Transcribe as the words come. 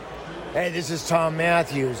Hey, this is Tom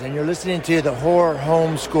Matthews, and you're listening to the Horror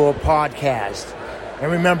Homeschool Podcast.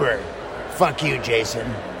 And remember, fuck you,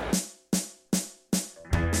 Jason.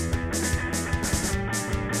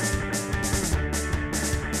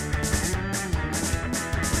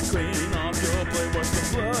 Clean off your plate, wash the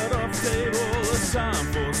blood off the table. It's time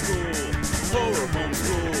for school, horror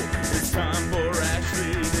homeschool. It's time for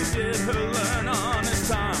Ashley to get her learn on. It's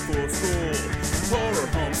time for school, horror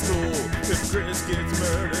homeschool. If Chris gets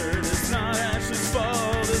murdered, it's not Ashley's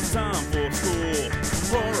fault. It's time for school,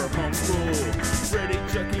 horror homeschool. Freddy,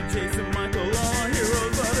 Chucky, Jason, Michael, all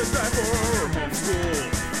heroes are to die for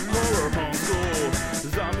horror homeschool.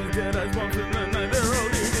 Zombies, dead eyes, bumps in the night. They're all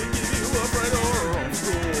here to give you a bright horror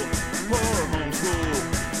homeschool.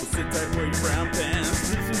 So sit tight, wear your brown pants.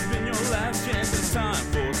 This has been your last chance. It's time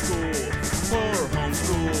for school, horror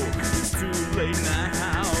homeschool. It's too late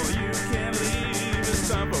now. You can't leave. It's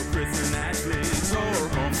time for Chris and Ashley's horror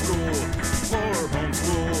homeschool, horror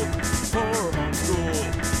homeschool, horror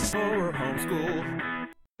homeschool, horror homeschool.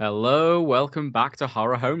 Hello, welcome back to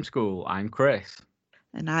Horror Homeschool. I'm Chris.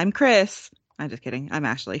 And I'm Chris. I'm just kidding. I'm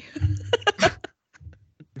Ashley.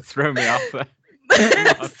 Throw me off there.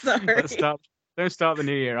 Sorry. Don't start the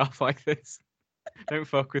new year off like this. Don't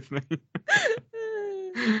fuck with me.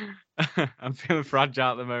 I'm feeling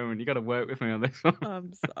fragile at the moment. You got to work with me on this one.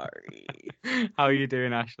 I'm sorry. How are you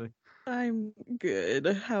doing, Ashley? I'm good.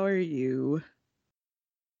 How are you?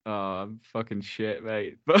 Oh, I'm fucking shit,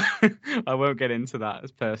 mate. But I won't get into that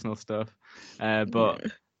as personal stuff.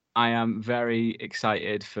 But I am very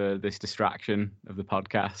excited for this distraction of the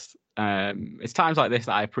podcast. It's times like this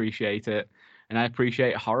that I appreciate it. And I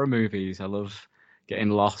appreciate horror movies. I love getting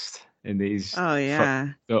lost in these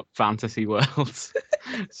fantasy worlds.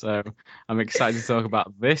 So I'm excited to talk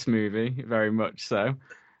about this movie, very much so.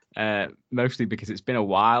 Mostly because it's been a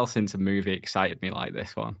while since a movie excited me like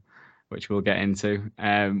this one, which we'll get into.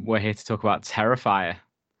 We're here to talk about Terrifier.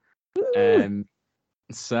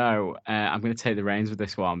 So I'm going to take the reins with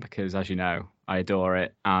this one because, as you know, I adore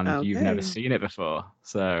it, and you've never seen it before.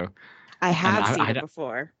 So I have seen it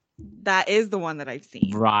before. That is the one that I've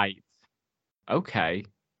seen. Right. Okay.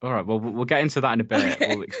 All right. Well, we'll get into that in a bit.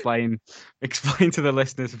 Okay. We'll explain to the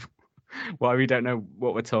listeners why we don't know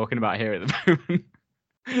what we're talking about here at the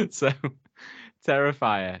moment. So,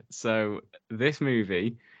 Terrifier. So this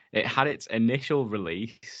movie, it had its initial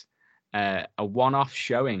release, a one-off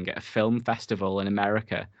showing at a film festival in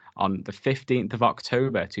America on the 15th of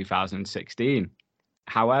October 2016.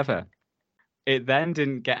 However, it then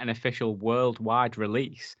didn't get an official worldwide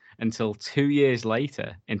release until 2 years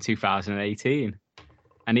later in 2018.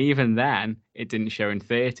 And even then, it didn't show in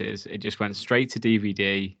theaters. It just went straight to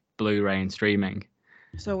DVD, Blu-ray, and streaming.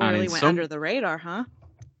 So it really went under the radar, huh?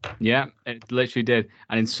 Yeah, it literally did.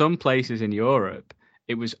 And in some places in Europe,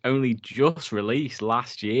 it was only just released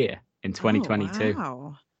last year in 2022. Oh,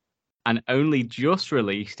 wow. And only just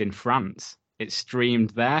released in France. It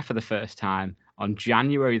streamed there for the first time on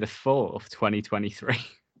January the 4th, 2023.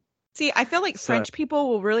 See, I feel like French people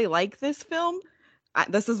will really like this film.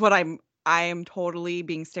 This is what I am totally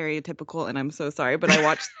being stereotypical, and I'm so sorry, but I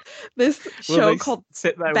watched this show called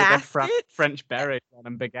Sit there Baskets. With a French berry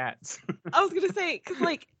and baguettes. I was going to say, because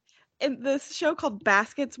like, in this show called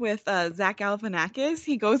Baskets with Zach Galifianakis,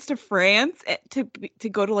 he goes to France to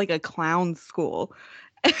go to like a clown school.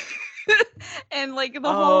 And like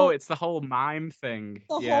it's the whole mime thing.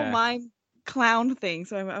 Whole mime clown thing.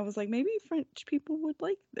 So I was like, maybe French people would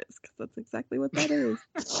like this because that's exactly what that is.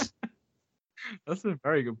 That's a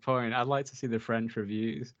very good point. I'd like to see the French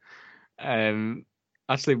reviews.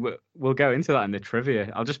 Actually, we'll go into that in the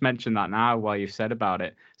trivia. I'll just mention that now while you've said about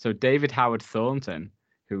it. So David Howard Thornton,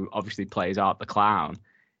 who obviously plays Art the Clown,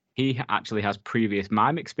 he actually has previous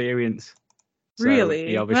mime experience. So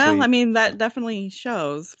really? Well, I mean, that definitely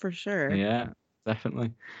shows for sure. Yeah,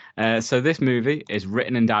 definitely. So this movie is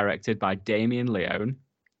written and directed by Damien Leone.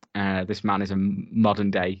 This man is a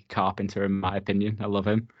modern day Carpenter, in my opinion. I love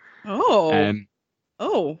him.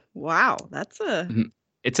 Oh, wow.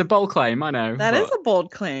 It's a bold claim, I know. That is a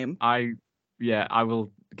bold claim. I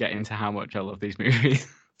will get into how much I love these movies.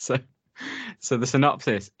 So the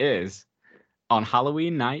synopsis is: on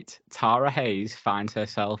Halloween night, Tara Hayes finds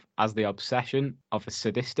herself as the obsession of a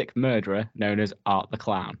sadistic murderer known as Art the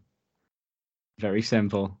Clown. Very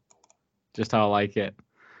simple. Just how I like it.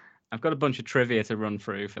 I've got a bunch of trivia to run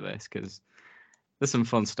through for this because there's some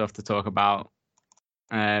fun stuff to talk about.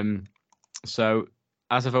 So,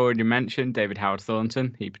 as I've already mentioned, David Howard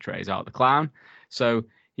Thornton, he portrays Art the Clown. So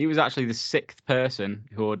he was actually the sixth person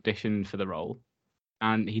who auditioned for the role.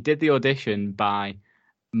 And he did the audition by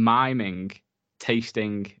miming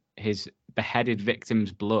tasting his beheaded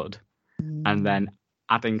victim's blood and then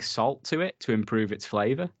adding salt to it to improve its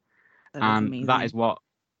flavor. That is And amazing.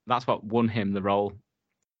 that's what won him the role.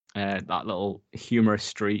 That little humorous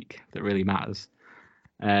streak that really matters.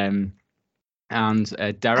 And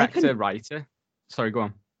director, writer. Sorry, go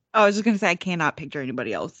on. I was just gonna say I cannot picture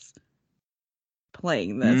anybody else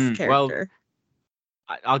playing this character.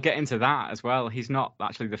 Well, I'll get into that as well. He's not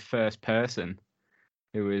actually the first person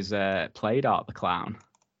who has played Art the Clown.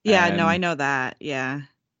 Yeah, no, I know that. Yeah.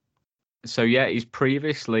 So yeah, he's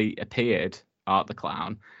previously appeared Art the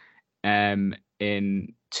Clown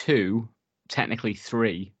in 2, technically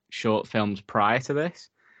 3 short films prior to this.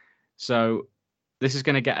 So this is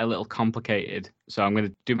going to get a little complicated. So I'm going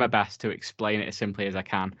to do my best to explain it as simply as I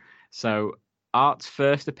can. So Art's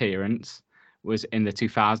first appearance was in the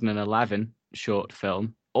 2011 short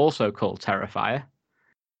film, also called Terrifier.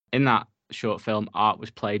 In that short film, Art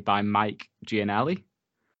was played by Mike Gianelli.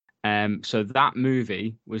 So that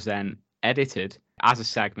movie was then edited as a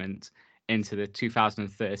segment into the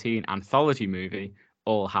 2013 anthology movie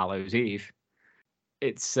All Hallows Eve.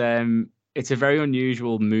 It's a very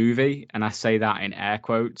unusual movie, and I say that in air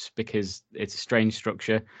quotes because it's a strange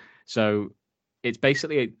structure. So it's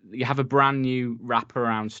basically you have a brand new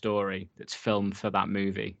wraparound story that's filmed for that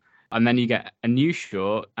movie, and then you get a new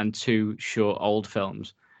short and 2 short old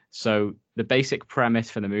films. So the basic premise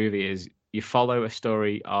for the movie is you follow a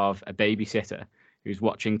story of a babysitter who's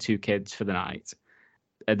watching 2 kids for the night.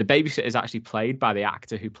 The babysitter is actually played by the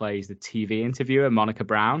actor who plays the TV interviewer, Monica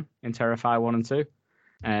Brown, in Terrifier 1 and 2.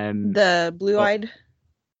 The blue-eyed?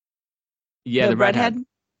 Yeah, the redhead. redhead?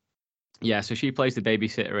 Yeah, so she plays the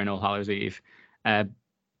babysitter in All Hallows Eve. And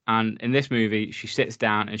in this movie, she sits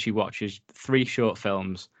down and she watches 3 short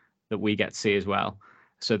films that we get to see as well.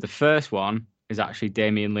 So the first one is actually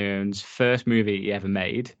Damien Leone's first movie he ever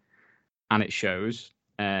made, and it shows.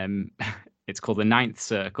 It's called The Ninth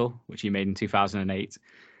Circle, which he made in 2008.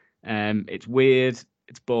 It's weird,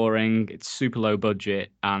 it's boring, it's super low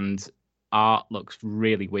budget, and Art looks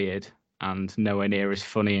really weird and nowhere near as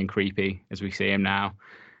funny and creepy as we see him now.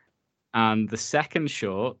 And the second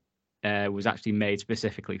short was actually made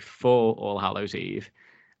specifically for All Hallows Eve,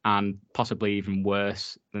 and possibly even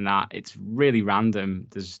worse than that. It's really random.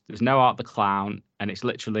 There's no Art the Clown, and it's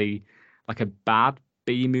literally like a bad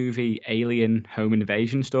B-movie alien home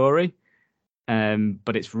invasion story.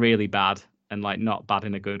 But it's really bad, and like not bad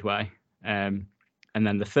in a good way. And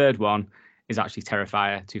then the third one is actually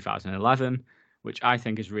Terrifier 2011, which I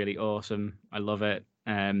think is really awesome. I love it.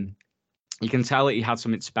 You can tell that he had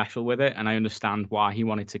something special with it, and I understand why he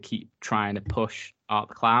wanted to keep trying to push Art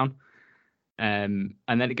the Clown. And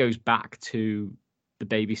then it goes back to the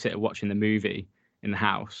babysitter watching the movie in the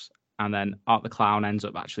house, and then Art the Clown ends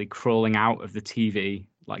up actually crawling out of the TV,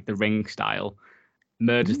 like the Ring style,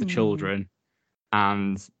 murders the children,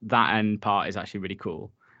 and that end part is actually really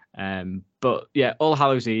cool. But yeah, All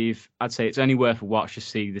Hallows Eve, I'd say it's only worth a watch to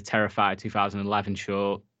see the Terrifier 2011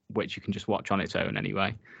 short, which you can just watch on its own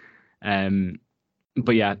anyway.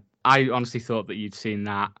 But yeah, I honestly thought that you'd seen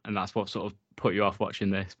that, and that's what sort of put you off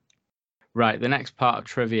watching this. Right, the next part of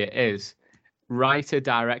trivia is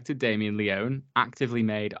writer-director Damien Leone actively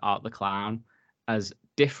made Art the Clown as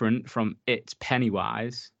different from It's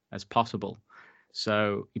Pennywise as possible.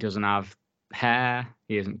 So he doesn't have hair,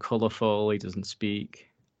 he isn't colourful, he doesn't speak.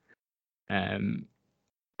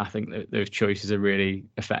 I think that those choices are really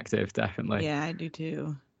effective, definitely. Yeah, I do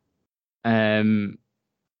too.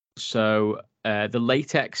 So the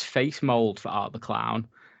latex face mold for Art the Clown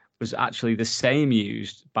was actually the same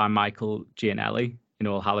used by Michael Gianelli in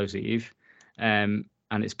All Hallows Eve, and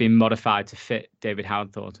it's been modified to fit David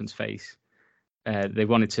Howard Thornton's face. They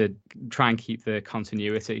wanted to try and keep the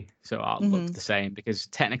continuity so Art looked the same, because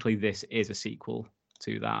technically this is a sequel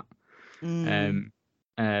to that.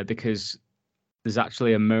 Because there's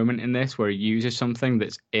actually a moment in this where he uses something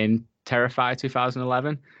that's in Terrifier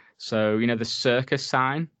 2011. So, you know, the circus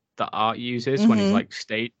sign that Art uses when he's like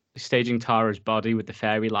staging Tara's body with the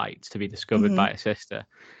fairy lights to be discovered by her sister.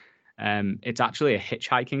 It's actually a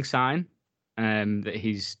hitchhiking sign that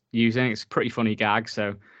he's using. It's a pretty funny gag.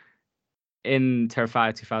 So in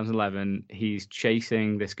Terrifier 2011, he's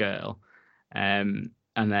chasing this girl, and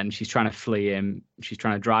then she's trying to flee him. She's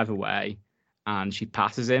trying to drive away, and she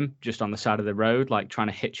passes him just on the side of the road, like trying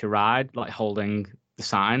to hitch a ride, like holding the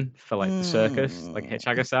sign for like the circus, like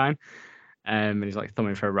hitchhiker sign. And he's like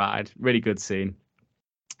thumbing for a ride. Really good scene.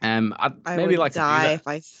 I'd maybe like die to do if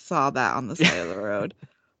I saw that on the side of the road.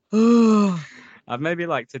 I'd maybe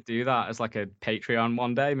like to do that as like a Patreon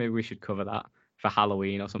one day. Maybe we should cover that for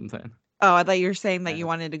Halloween or something. Oh, I thought you were saying that you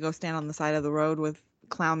wanted to go stand on the side of the road with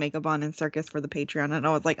clown makeup on and circus for the Patreon, and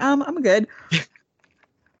I was like, I'm good.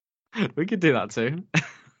 We could do that too.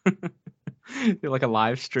 Do like a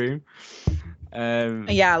live stream.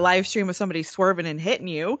 Yeah, live stream of somebody swerving and hitting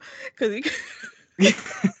you. Because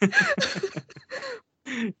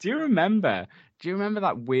Do you remember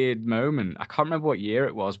that weird moment? I can't remember what year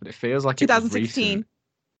it was, but it feels like it was 2016. recent.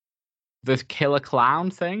 The killer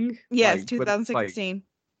clown thing? Yes, Like, 2016.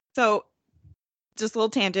 So, just a little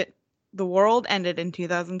tangent. The world ended in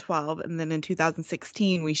 2012, and then in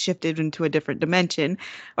 2016, we shifted into a different dimension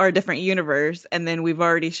or a different universe, and then we've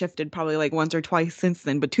already shifted probably like once or twice since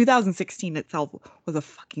then. But 2016 itself was a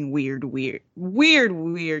fucking weird year.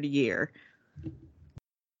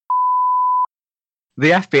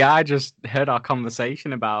 The FBI just heard our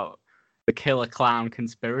conversation about the killer clown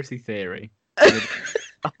conspiracy theory.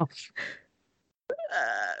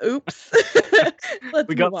 Oops. Let's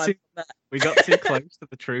We move got on too- from that. We got too close to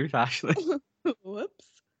the truth, Ashley. Whoops.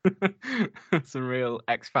 Some real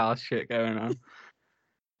X-Files shit going on.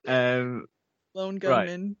 Lone Right.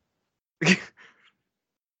 gunman.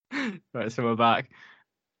 Right, so we're back.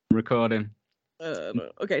 Recording.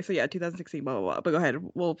 Okay, so yeah, 2016, blah, blah, blah. But go ahead.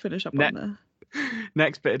 We'll finish up on the...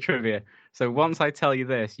 Next bit of trivia. So once I tell you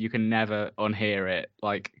this, you can never unhear it.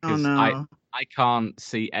 Like, Oh, because no. I can't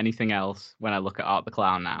see anything else when I look at Art the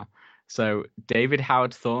Clown now. So David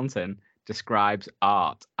Howard Thornton describes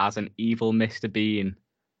Art as an evil Mr. Bean.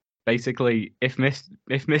 Basically, if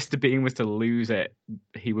Mr. Bean was to lose it,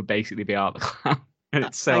 he would basically be Art the Clown. And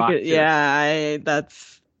it's so accurate.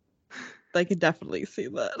 I could definitely see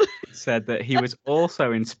that. It said that he was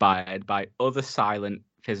also inspired by other silent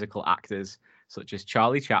physical actors such as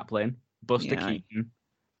Charlie Chaplin, Buster Yeah. Keaton,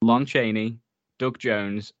 Lon Chaney, Doug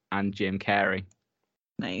Jones, and Jim Carrey.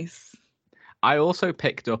 Nice. I also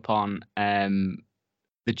picked up on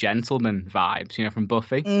the gentleman vibes, from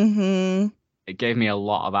Buffy. Mm-hmm. It gave me a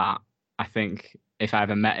lot of that. I think if I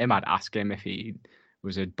ever met him, I'd ask him if he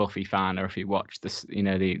was a Buffy fan or if he watched this,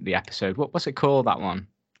 the episode. What's it called, that one?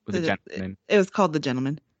 With the gentleman. It was called The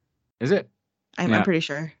Gentleman. Is it? I'm pretty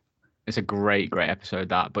sure. It's a great episode,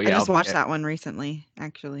 that. But I yeah, just watched that one recently,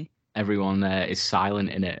 actually. Everyone is silent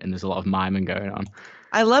in it, and there's a lot of miming going on.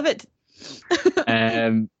 I love it.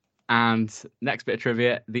 And next bit of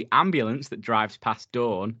trivia, the ambulance that drives past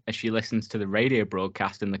Dawn as she listens to the radio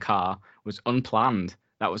broadcast in the car was unplanned.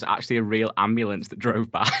 That was actually a real ambulance that drove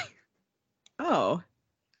by. Oh.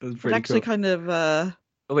 It was It's pretty actually cool. kind of...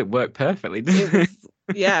 Well, it worked perfectly, didn't it?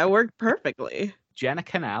 Yeah, it worked perfectly. Jenna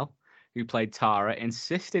Cannell, who played Tara,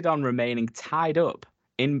 insisted on remaining tied up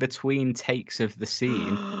in between takes of the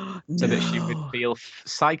scene so that she would feel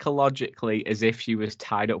psychologically as if she was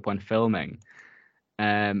tied up when filming.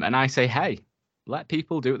 And I say, hey, let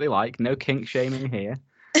people do what they like. No kink shaming here.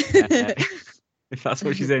 If that's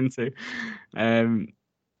what she's into.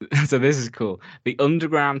 So this is cool. The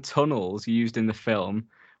underground tunnels used in the film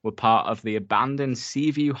were part of the abandoned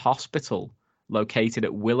Seaview Hospital located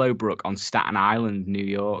at Willowbrook on Staten Island, New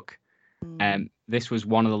York. This was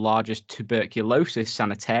one of the largest tuberculosis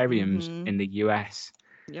sanitariums in the US.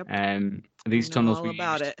 Yep. These tunnels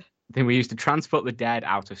were used to transport the dead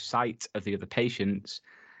out of sight of the other patients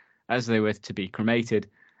as they were to be cremated.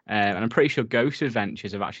 And I'm pretty sure Ghost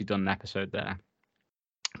Adventures have actually done an episode there.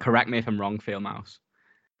 Correct me if I'm wrong, Fieldmouse.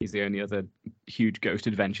 He's the only other huge Ghost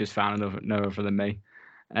Adventures fan no other than me.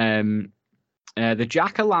 The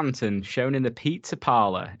jack-o'-lantern shown in the pizza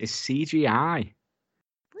parlor is CGI.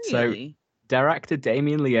 Really? So director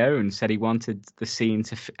Damien Leone said he wanted the scene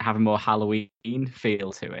to have a more Halloween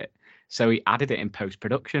feel to it. So he added it in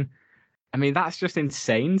post-production. I mean, that's just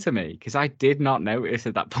insane to me because I did not notice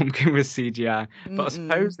that pumpkin was CGI. But I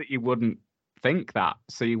suppose that you wouldn't think that,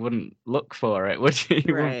 so you wouldn't look for it, would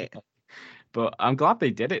you? Right. But I'm glad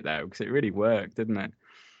they did it, though, because it really worked, didn't it?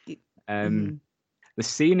 The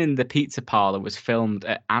scene in the pizza parlor was filmed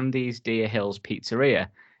at Andy's Deer Hills Pizzeria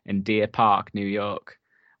in Deer Park, New York,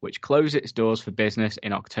 which closed its doors for business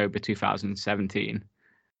in October 2017,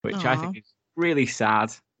 which I think is really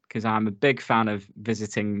sad because I'm a big fan of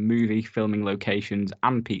visiting movie filming locations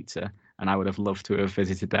and pizza, and I would have loved to have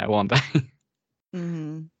visited there one day.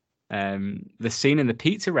 The scene in the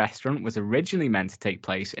pizza restaurant was originally meant to take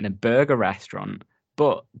place in a burger restaurant,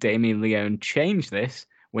 but Damien Leone changed this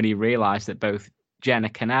when he realized that both Jenna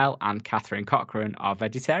Cannell and Catherine Cochran are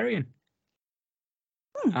vegetarian.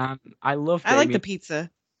 I love Damien. I like the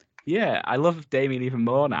pizza. Yeah, I love Damien even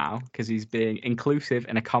more now because he's being inclusive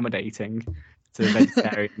and accommodating to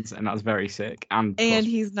vegetarians, and that's very sick. And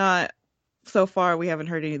he's not. So far, we haven't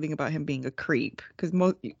heard anything about him being a creep because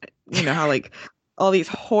most, how like all these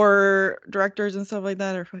horror directors and stuff like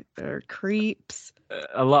that are creeps.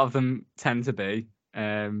 A lot of them tend to be.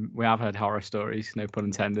 We have heard horror stories, no pun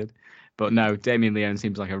intended. But no, Damien Leone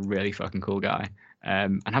seems like a really fucking cool guy.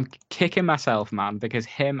 And I'm kicking myself, man, because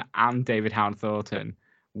him and David Howard Thornton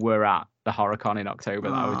were at the HorrorCon in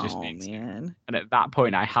October that I was just been to. Man. And at that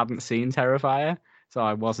point, I hadn't seen Terrifier, so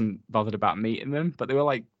I wasn't bothered about meeting them. But they were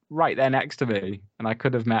like right there next to me, and I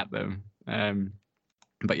could have met them.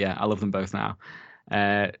 But yeah, I love them both now.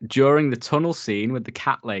 During the tunnel scene with the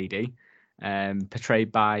cat lady,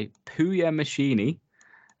 portrayed by Puya Machini,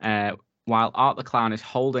 while Art the Clown is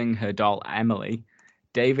holding her doll Emily,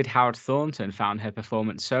 David Howard Thornton found her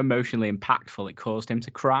performance so emotionally impactful it caused him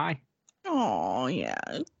to cry. Oh, yeah.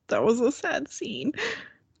 That was a sad scene.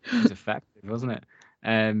 It was effective, wasn't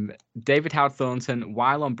it? David Howard Thornton,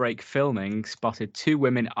 while on break filming, spotted two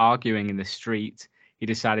women arguing in the street. He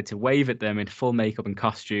decided to wave at them in full makeup and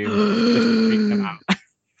costume just to freak them out.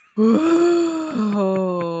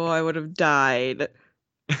 Oh, I would have died.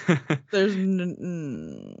 There's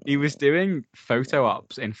He was doing photo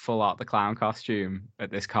ops in full Art the Clown costume at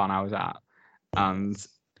this con I was at, and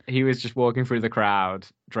he was just walking through the crowd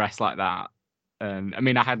dressed like that. And I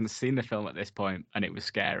mean, I hadn't seen the film at this point, and it was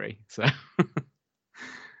scary. So,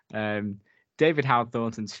 David Howard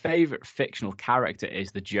Thornton's favorite fictional character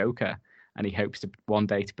is the Joker, and he hopes to one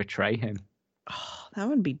day to portray him. Oh, that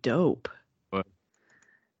would be dope.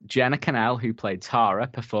 Jenna Cannell, who played Tara,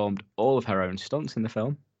 performed all of her own stunts in the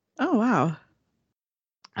film. Oh, wow.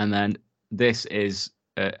 And then this is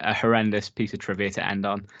a horrendous piece of trivia to end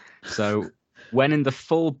on. So when in the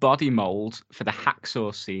full body mold for the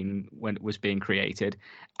hacksaw scene when it was being created,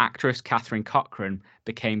 actress Catherine Cochran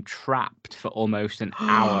became trapped for almost an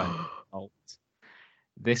hour.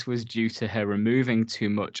 This was due to her removing too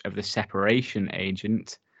much of the separation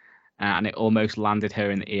agent, and it almost landed her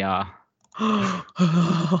in the ER. Oh,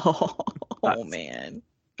 man.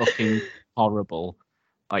 Fucking horrible.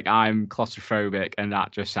 Like, I'm claustrophobic, and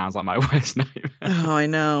that just sounds like my worst nightmare. Oh, I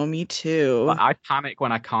know. Me too. Like, I panic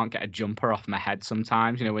when I can't get a jumper off my head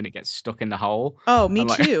sometimes, you know, when it gets stuck in the hole. Oh, me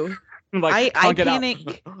like, too. Like, I get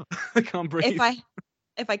panic. I can't breathe.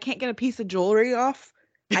 If I can't get a piece of jewelry off,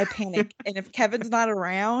 I panic. And if Kevin's not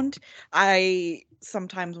around, I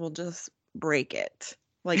sometimes will just break it.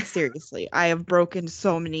 Like, seriously, I have broken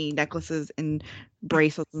so many necklaces and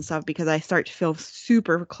bracelets and stuff because I start to feel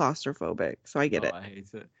super claustrophobic. So I get it. I hate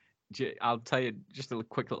it. I'll tell you just a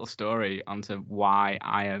quick little story onto why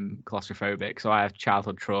I am claustrophobic. So I have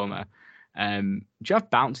childhood trauma. Do you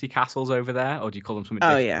have bouncy castles over there, or do you call them something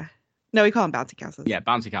different? Yeah. No, we call them bouncy castles. Yeah,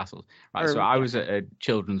 bouncy castles. Right. So I was at a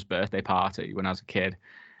children's birthday party when I was a kid,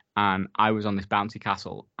 and I was on this bouncy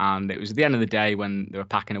castle, and it was at the end of the day when they were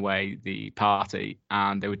packing away the party,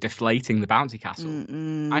 and they were deflating the bouncy castle.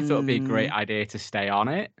 I thought it'd be a great idea to stay on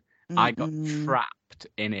it. I got trapped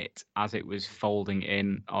in it as it was folding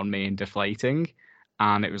in on me and deflating,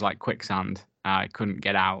 and it was like quicksand. I couldn't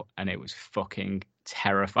get out, and it was fucking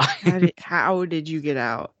terrifying. How did you get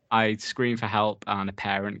out? I screamed for help, and a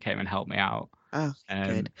parent came and helped me out. Oh,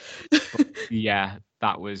 good. Yeah,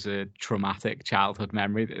 that was a traumatic childhood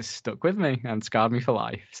memory that has stuck with me and scarred me for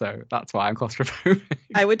life. So that's why I'm claustrophobic.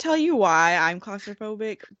 I would tell you why I'm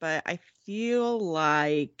claustrophobic, but I feel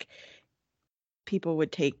like people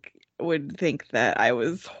would think that I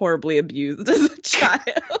was horribly abused as a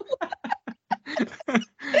child.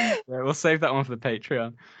 Yeah, we'll save that one for the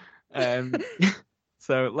Patreon.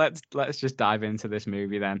 So let's just dive into this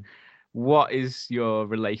movie then. What is your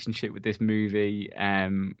relationship with this movie?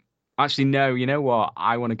 Actually, no. You know what?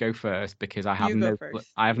 I want to go first because I have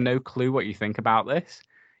no clue what you think about this.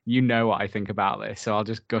 You know what I think about this, so I'll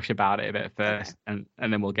just gush about it a bit first, and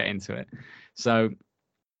then we'll get into it. So,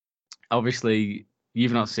 obviously,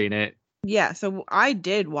 you've not seen it. Yeah. So I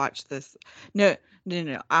did watch this. No.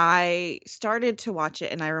 I started to watch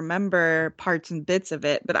it, and I remember parts and bits of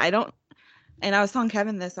it, but I don't. And I was telling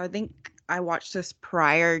Kevin this. I think I watched this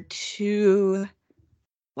prior to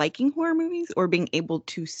liking horror movies or being able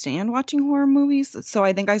to stand watching horror movies. So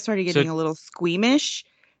I think I started getting a little squeamish,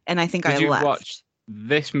 and I think I left. Did you watch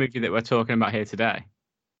this movie that we're talking about here today?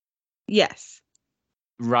 Yes.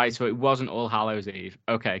 Right. So it wasn't All Hallows Eve.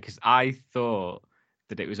 Okay, because I thought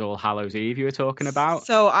that it was All Hallows Eve you were talking about.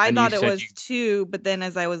 So I thought it was too, but then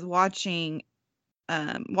as I was watching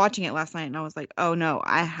it last night, and I was like, oh no,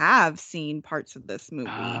 I have seen parts of this movie.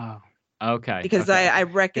 Oh, okay. Because I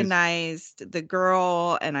recognized the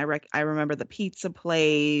girl, and I remember the pizza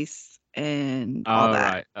place and all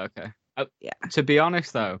that. Right. Okay. Yeah. To be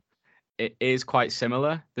honest, though, it is quite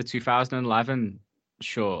similar. The 2011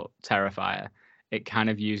 short Terrifier, it kind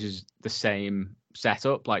of uses the same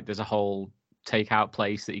setup. Like there's a whole takeout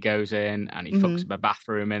place that he goes in, and he fucks up a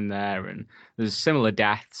bathroom in there, and there's similar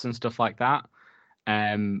deaths and stuff like that.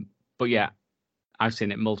 But yeah, I've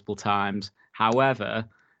seen it multiple times. However,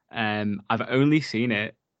 I've only seen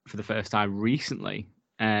it for the first time recently,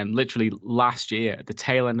 literally last year, at the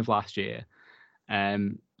tail end of last year.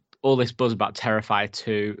 All this buzz about Terrifier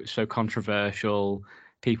 2, so controversial.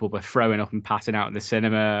 People were throwing up and passing out in the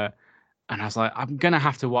cinema. And I was like, I'm going to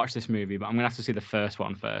have to watch this movie, but I'm going to have to see the first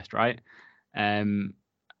one first, right? And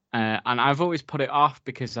I've always put it off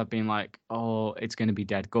because I've been like, oh, it's going to be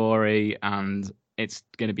dead gory and it's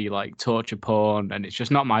going to be like torture porn. And it's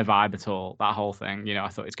just not my vibe at all, that whole thing. You know, I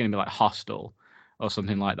thought it's going to be like Hostel or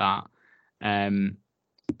something like that.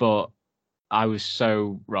 But I was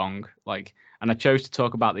so wrong. Like, and I chose to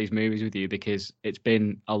talk about these movies with you because it's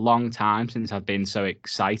been a long time since I've been so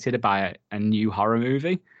excited about a new horror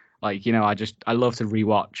movie. Like, you know, I love to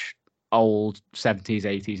rewatch old 70s,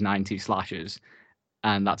 80s, 90s slashers.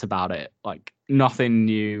 And that's about it. Like, nothing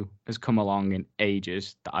new has come along in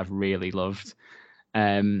ages that I've really loved.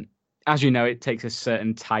 As you know, it takes a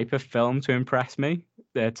certain type of film to impress me,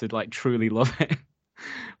 to like truly love it.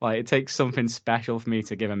 Like, it takes something special for me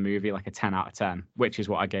to give a movie like a 10 out of 10, which is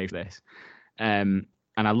what I gave this. And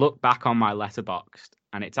I look back on my Letterboxd,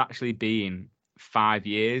 and it's actually been 5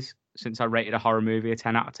 years since I rated a horror movie a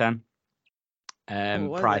 10 out of 10.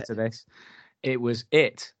 Prior to this, it was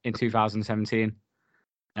It in 2017.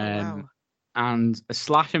 Wow. And a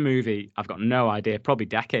slasher movie, I've got no idea, probably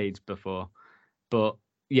decades before. But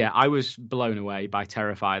yeah, I was blown away by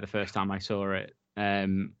Terrifier the first time I saw it.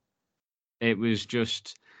 It was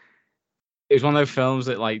one of those films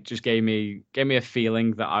that like just gave me a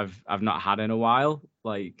feeling that I've not had in a while.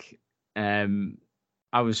 Like, I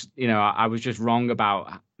was just wrong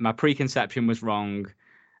about my preconception was wrong.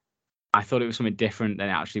 I thought it was something different than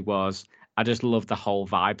it actually was. I just loved the whole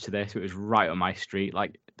vibe to this. It was right on my street.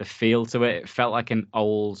 Like, the feel to it felt like an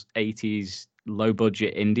old 80s low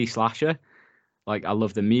budget indie slasher. Like, I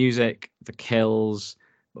love the music, the kills,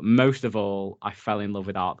 but most of all, I fell in love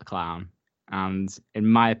with Art the Clown. And in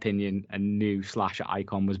my opinion, a new slasher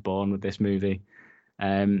icon was born with this movie.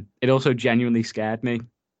 It also genuinely scared me.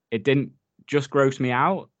 It didn't just gross me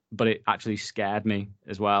out, but it actually scared me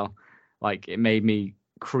as well. Like, it made me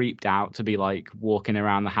creeped out to be like walking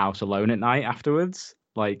around the house alone at night afterwards.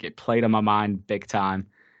 Like, it played on my mind big time.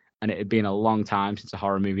 And it had been a long time since a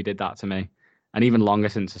horror movie did that to me. And even longer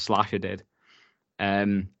since a slasher did.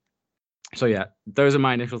 So yeah, those are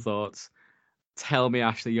my initial thoughts. Tell me,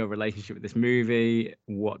 Ashley, your relationship with this movie.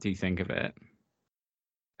 What do you think of it?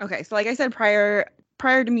 Okay, so like I said prior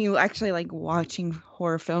to me actually like watching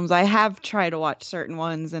horror films, I have tried to watch certain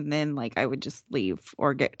ones and then like I would just leave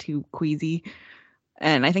or get too queasy.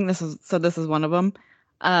 And I think this is one of them.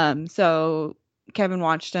 So Kevin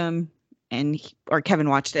watched them Kevin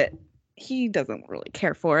watched it. He doesn't really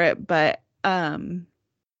care for it, but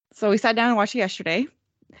so we sat down and watched it yesterday.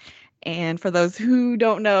 And for those who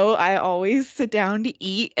don't know, I always sit down to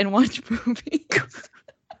eat and watch movies.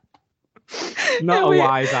 Not a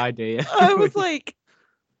wise idea. I was like,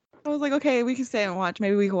 okay, we can stay and watch.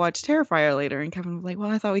 Maybe we can watch Terrifier later. And Kevin was like, well,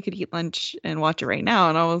 I thought we could eat lunch and watch it right now.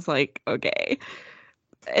 And I was like, okay.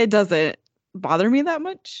 It doesn't bother me that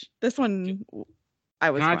much. This one, I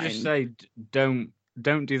was fine. Can I just say, don't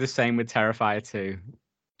do the same with Terrifier 2.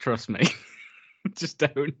 Trust me. Just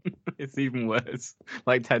don't. It's even worse.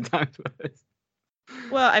 Like 10 times worse.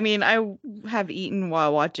 Well, I mean, I have eaten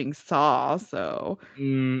while watching Saw, so.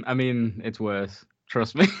 I mean, it's worse.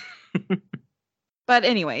 Trust me. But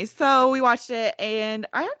anyway, so we watched it, and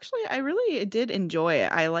I really did enjoy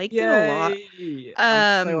it. I liked it a lot.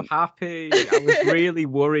 I'm so happy. I was really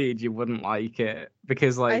worried you wouldn't like it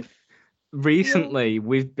because, like, recently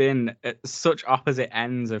we've been at such opposite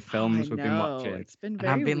ends of films we've been watching. It's been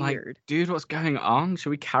very and I've been weird. Like, dude, what's going on?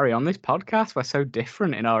 Should we carry on this podcast? We're so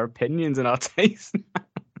different in our opinions and our tastes.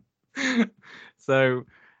 So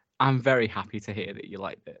I'm very happy to hear that you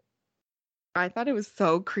liked it. I thought it was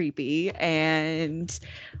so creepy,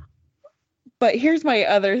 but here's my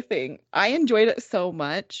other thing. I enjoyed it so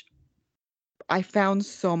much. I found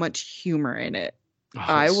so much humor in it.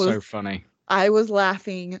 Oh, it's so funny. I was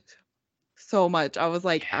laughing so much. I was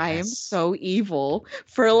like, yes. I am so evil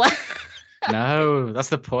for laughing. No, that's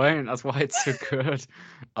the point. That's why it's so good.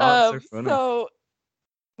 Oh, it's so funny. So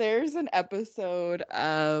there's an episode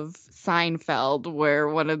of Seinfeld where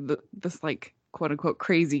one of this like quote unquote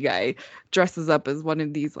crazy guy dresses up as one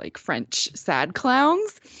of these like French sad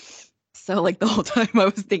clowns. So like the whole time I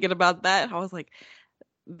was thinking about that, I was like,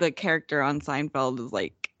 the character on Seinfeld is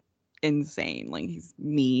like insane, like he's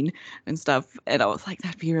mean and stuff, and I was like,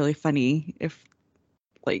 that'd be really funny if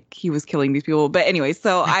like he was killing these people. But anyway,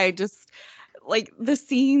 so I just like the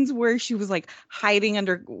scenes where she was like hiding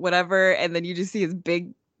under whatever, and then you just see his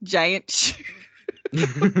big giant shoe.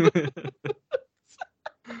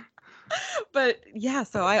 But yeah,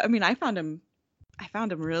 so I mean, I found him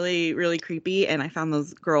really, really creepy, and I found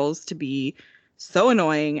those girls to be so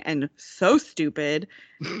annoying and so stupid.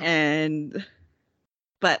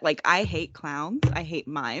 But like, I hate clowns, I hate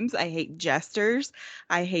mimes, I hate jesters,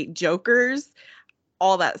 I hate jokers,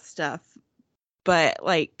 all that stuff. But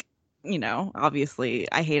like,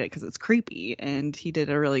 obviously I hate it because it's creepy, and he did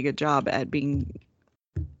a really good job at being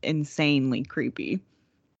insanely creepy.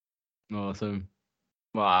 Awesome.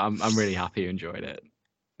 Well, I'm really happy you enjoyed it.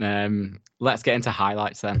 Let's get into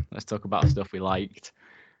highlights then. Let's talk about stuff we liked.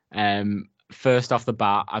 First off the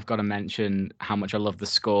bat, I've got to mention how much I love the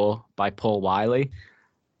score by Paul Wiley.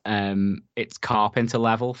 It's Carpenter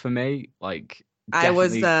level for me. Like, I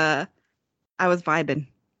was vibing.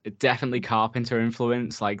 Definitely Carpenter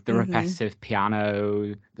influence, like the repetitive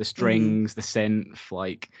piano, the strings, the synth,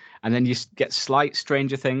 like, and then you get slight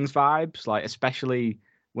Stranger Things vibes, like especially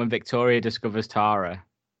when Victoria discovers Tara,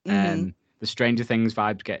 and the Stranger Things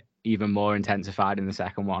vibes get even more intensified in the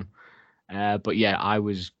second one. But yeah,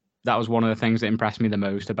 that was one of the things that impressed me the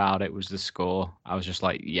most about it was the score. I was just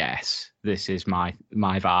like, yes, this is my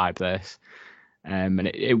vibe, this. And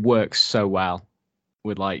it works so well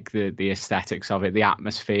with like the aesthetics of it, the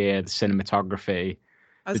atmosphere, the cinematography.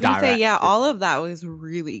 I was going to say, yeah, all of that was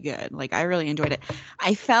really good. Like, I really enjoyed it.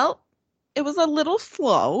 I felt it was a little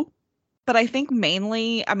slow, but I think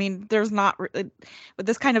mainly, I mean, there's not with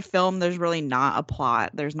this kind of film, there's really not a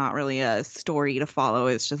plot. There's not really a story to follow.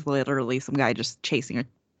 It's just literally some guy just chasing a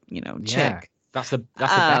chick. Yeah, that's the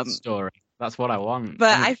best story. That's what I want.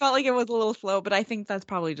 But I felt like it was a little slow, but I think that's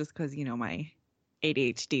probably just because, my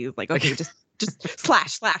ADHD is like, okay, just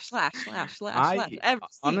slash.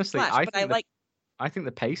 Honestly, I think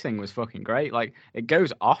the pacing was fucking great. Like, it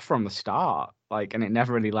goes off from the start, like, and it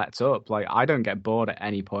never really lets up. Like, I don't get bored at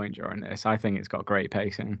any point during this. I think it's got great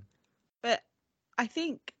pacing. But I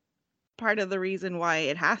think part of the reason why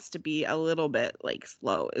it has to be a little bit like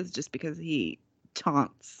slow is just because he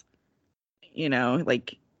taunts,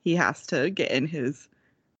 like he has to get in his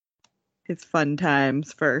fun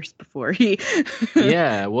times first before he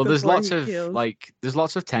yeah, well, there's lots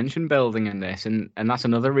of tension building in this, and that's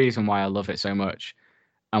another reason why I love it so much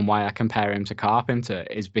and why I compare him to Carpenter,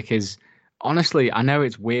 is because honestly, I know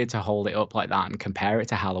it's weird to hold it up like that and compare it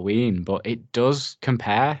to Halloween, but it does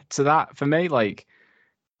compare to that for me, like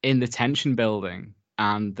in the tension building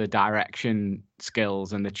and the direction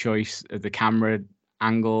skills and the choice of the camera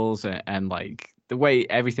angles and like the way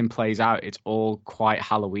everything plays out. It's all quite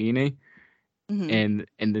Halloween-y in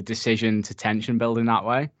the decision to tension build in that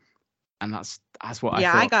way, and that's what I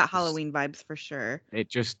thought. I got Halloween vibes for sure. It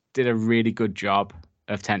just did a really good job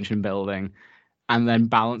of tension building, and then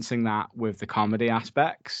balancing that with the comedy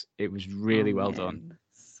aspects. It was really well done.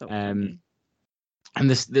 So funny. And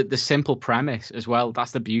the simple premise as well.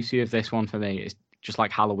 That's the beauty of this one for me. It's just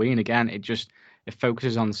like Halloween again. It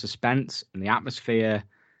focuses on the suspense and the atmosphere.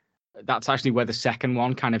 That's actually where the second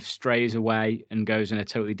one kind of strays away and goes in a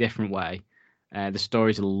totally different way. The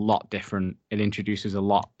story's a lot different. It introduces a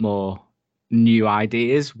lot more new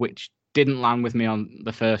ideas, which didn't land with me on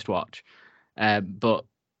the first watch. But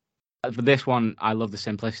for this one, I love the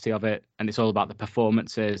simplicity of it, and it's all about the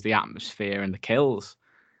performances, the atmosphere, and the kills.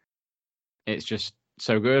 It's just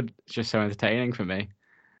so good. It's just so entertaining for me.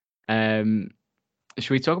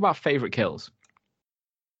 Should we talk about favorite kills?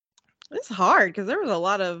 It's hard because there was a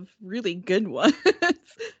lot of really good ones.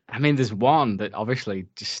 I mean, there's one that obviously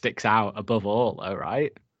just sticks out above all, though,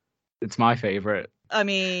 right? It's my favorite. I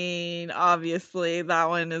mean, obviously, that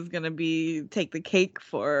one is going to take the cake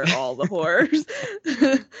for all the horrors.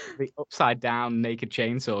 The upside down naked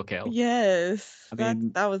chainsaw kill. Yes.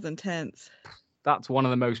 That was intense. That's one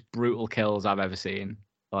of the most brutal kills I've ever seen.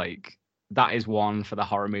 Like, that is one for the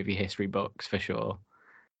horror movie history books for sure.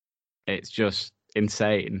 It's just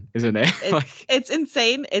insane, isn't it? It's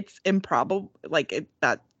insane. It's improbable.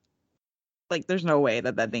 There's no way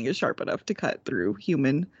that thing is sharp enough to cut through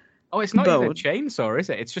human. Oh, it's not even a chainsaw, is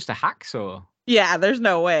it? It's just a hacksaw. Yeah, there's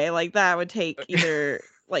no way. Like, that would take either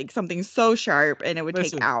like something so sharp, and it would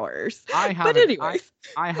take hours. I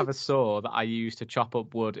have a saw that I use to chop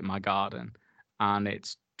up wood in my garden, and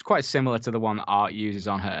it's quite similar to the one that Art uses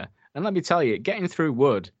on her. And let me tell you, getting through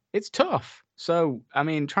wood, it's tough. So, I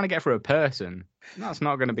mean, trying to get through a person, that's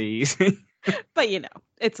not going to be easy. But,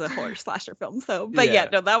 it's a horror slasher film. So, but yeah,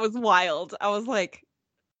 no, that was wild. I was like,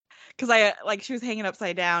 because she was hanging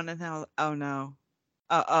upside down, and I was, oh no.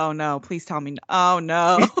 Oh no, please tell me. Oh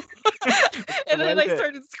no. And then I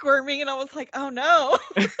started squirming, and I was like, oh no.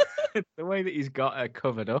 The way that he's got her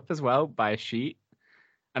covered up as well by a sheet.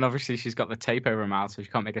 And obviously she's got the tape over her mouth, so she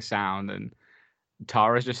can't make a sound. And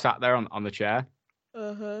Tara's just sat there on the chair,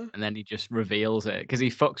 Uh-huh. and then he just reveals it because he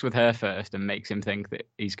fucks with her first and makes him think that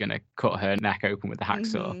he's gonna cut her neck open with the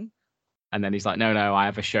hacksaw, Mhm. and then he's like, no, I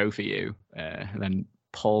have a show for you, and then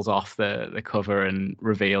pulls off the cover and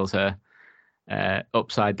reveals her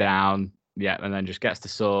upside down, yeah, and then just gets the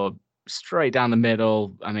sword straight down the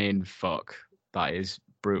middle. I mean, fuck, that is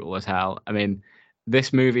brutal as hell. I mean,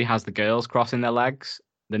 this movie has the girls crossing their legs.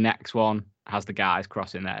 The next one has the guys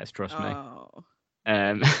crossing theirs. Trust me. Oh,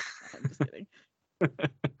 Um, I'm just kidding.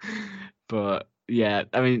 but yeah,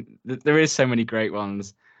 I mean, there is so many great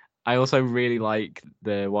ones. I also really like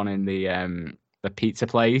the one in the pizza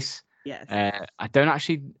place. Yes. I don't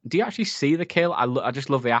actually. Do you actually see the kill? I just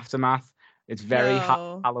love the aftermath. It's very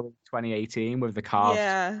No. Halloween 2018 with the carved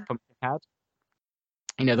Yeah. pumpkin head.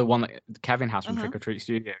 You know, the one that Kevin has from Uh-huh. Trick or Treat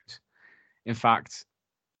Studios. In fact,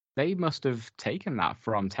 they must have taken that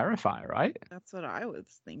from Terrifier, right? That's what I was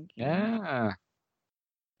thinking. Yeah.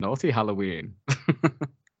 Naughty Halloween.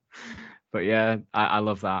 But yeah, I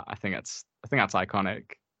love that. I think that's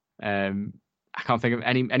iconic. I can't think of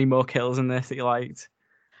any more kills in this that you liked.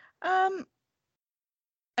 I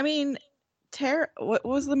mean, what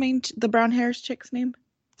was the brown hair's chick's name?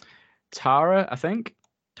 Tara, I think.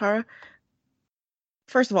 Tara.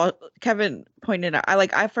 First of all, Kevin pointed out.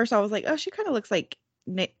 I first I was like, oh, she kind of looks like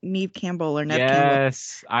Neve Campbell or Neve Campbell.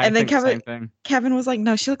 Yes, I And then think the same thing. Kevin was like,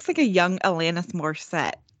 no, she looks like a young Alanis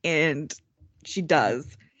Morissette, and she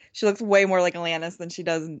does. She looks way more like Alanis than she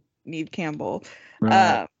does Neve Campbell.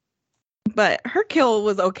 Right. But her kill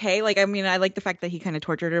was okay. Like, I mean, I like the fact that he kind of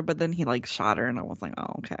tortured her, but then he like shot her, and I was like,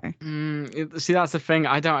 oh, okay. See, that's the thing.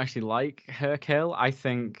 I don't actually like her kill. I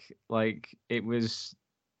think like it was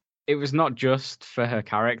not just for her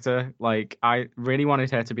character. Like, I really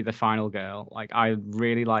wanted her to be the final girl. Like, I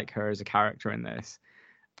really like her as a character in this,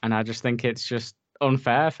 and I just think it's just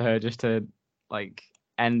unfair for her just to like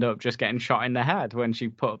end up just getting shot in the head when she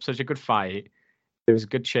put up such a good fight. There was a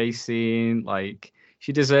good chase scene. Like,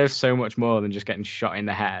 she deserves so much more than just getting shot in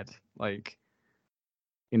the head. Like,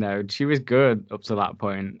 you know, she was good up to that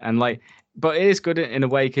point, and like, but it is good in a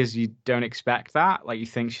way because you don't expect that. Like, you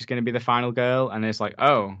think she's going to be the final girl, and it's like,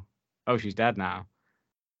 oh, she's dead now.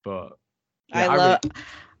 But yeah,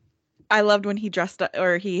 I loved when he dressed up,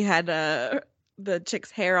 or he had the chick's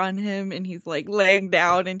hair on him, and he's like laying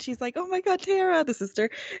down, and she's like, oh my god, Tara, the sister,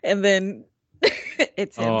 and then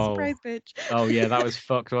it's him. Surprise, bitch. Oh yeah, that was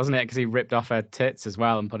fucked, wasn't it? Because he ripped off her tits as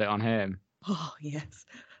well and put it on him. Oh yes.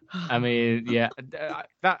 I mean, yeah,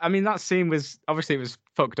 that scene was obviously, it was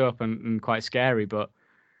fucked up and quite scary, but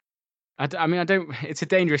I mean, I don't. It's a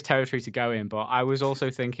dangerous territory to go in, but I was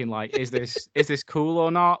also thinking, like, is this cool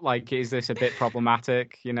or not? Like, is this a bit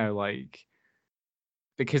problematic? You know, like,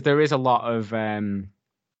 because there is a lot of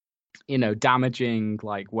you know, damaging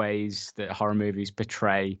like ways that horror movies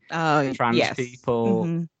portray trans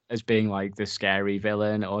people as being like the scary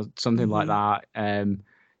villain or something like that.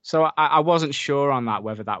 So I wasn't sure on that,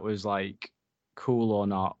 whether that was like cool or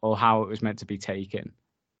not, or how it was meant to be taken.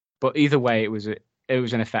 But either way, it was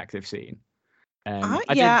an effective scene. I'm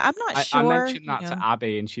not sure. I mentioned that to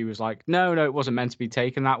Abby, and she was like, "No, it wasn't meant to be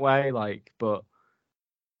taken that way." Like, but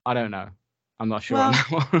I don't know. I'm not sure on that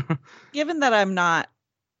one. Given that I'm not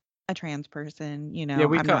a trans person, you know,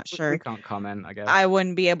 I'm not sure. We can't comment, I guess. I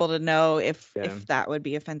wouldn't be able to know if that would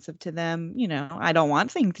be offensive to them. You know, I don't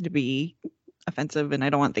want things to be offensive, and I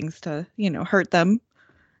don't want things to, you know, hurt them.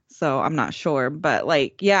 So I'm not sure, but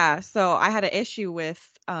like, yeah. So I had an issue with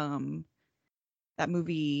that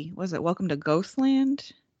movie. Was it Welcome to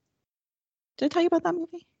Ghostland? Did I tell you about that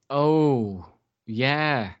movie? Oh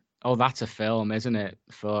yeah. Oh, that's a film, isn't it?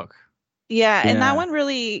 Fuck. Yeah, and that one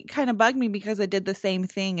really kind of bugged me because it did the same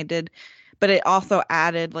thing. But it also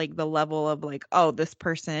added like the level of like, oh, this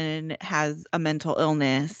person has a mental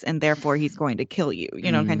illness and therefore he's going to kill you,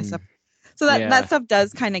 you know, kind of stuff. So that stuff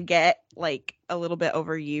does kind of get like a little bit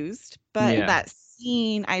overused. But that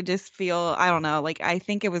scene, I just feel, I don't know, like I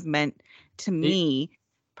think it was meant to me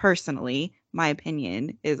personally. My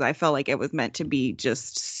opinion is I felt like it was meant to be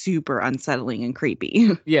just super unsettling and creepy.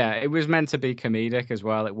 Yeah, it was meant to be comedic as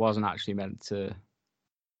well. It wasn't actually meant to.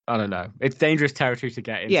 I don't know. It's dangerous territory to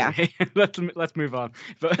get into. Yeah. Let's move on.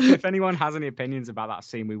 But if anyone has any opinions about that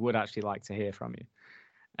scene, we would actually like to hear from you.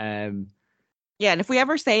 Yeah, and if we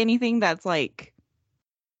ever say anything that's like,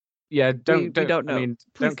 yeah, don't know. I mean,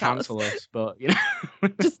 don't cancel us, but you know,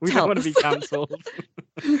 we don't want to be cancelled.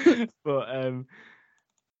 But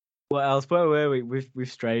what else? Where were we? We've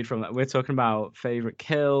strayed from that. We're talking about favorite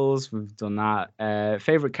kills. We've done that.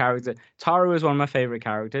 Favorite character. Tara was one of my favorite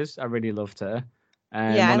characters. I really loved her.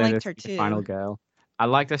 I liked her too. Final girl. I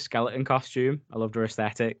liked her skeleton costume. I loved her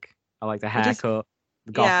aesthetic. I liked the haircut.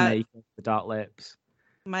 The goth Yeah. makeup, the dark lips.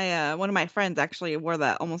 My one of my friends actually wore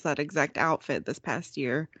that exact outfit this past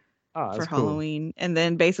year Oh, for that's cool. Halloween. And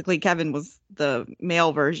then basically Kevin was the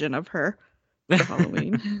male version of her for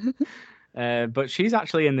Halloween. But she's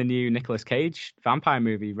actually in the new Nicolas Cage vampire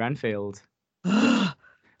movie, Renfield. Oh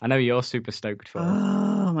I know you're super stoked for.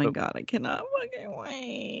 my But- god, I cannot fucking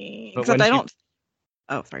wait. But Except when I she- don't.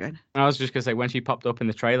 Oh, sorry, go ahead. I was just gonna say when she popped up in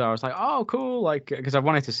the trailer, I was like, oh, cool, like because I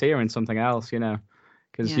wanted to see her in something else, you know,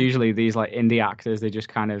 because Yeah. usually these like indie actors they just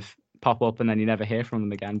kind of pop up and then you never hear from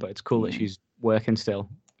them again. But it's cool that Yeah. she's working still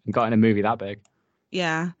and got in a movie that big.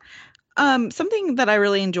 Yeah. Something that I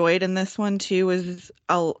really enjoyed in this one too was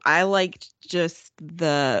I liked just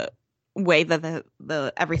the way that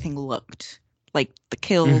the everything looked, like the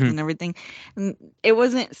kills Mhm. and everything. And it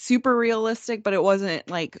wasn't super realistic, but it wasn't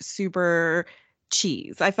like super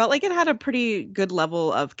cheese. I felt like it had a pretty good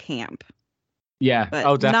level of camp, Yeah. but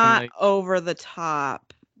Oh, definitely. not over the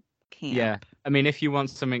top camp. Yeah. I mean, if you want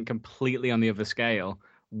something completely on the other scale,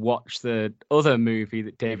 watch the other movie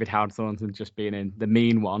that David Howard Thornton's just been in, the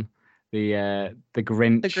mean one, the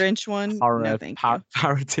Grinch. The Grinch one, horror no thank you.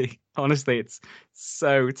 parody. Honestly, it's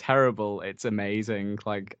so terrible. It's amazing.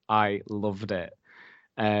 Like I loved it.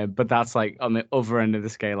 But that's like on the other end of the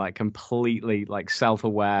scale, like completely like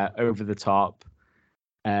self-aware, over the top.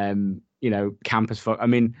 You know, camp as fuck. I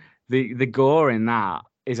mean, the gore in that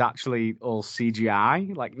is actually all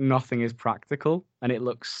CGI. Like nothing is practical, and it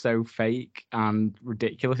looks so fake and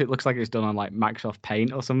ridiculous. It looks like it's done on like Microsoft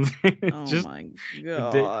Paint or something. It's Oh just my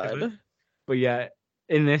ridiculous. god. But yeah,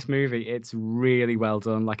 in this movie, it's really well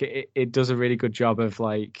done. Like it does a really good job of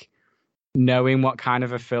like knowing what kind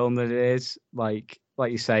of a film that it is. Like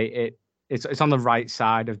you say, it's on the right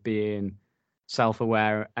side of being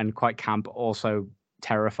self-aware and quite camp, but also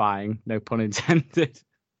terrifying. No pun intended.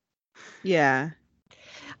 Yeah.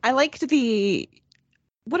 I liked the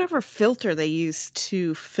whatever filter they used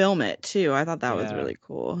to film it too. I thought that was Yeah. really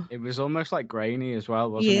cool. It was almost like grainy as well,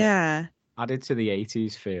 wasn't it? Yeah. Added to the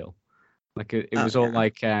 80s feel. Like it Oh, was all yeah.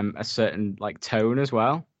 like a certain like tone as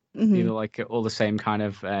well. Mhm. You know, like all the same kind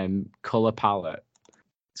of color palette.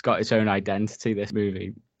 It's got its own identity, this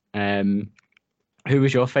movie. Who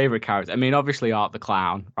was your favorite character? I mean, obviously Art the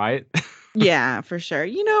Clown, right? Yeah, for sure.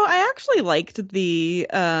 You know, I actually liked the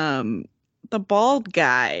bald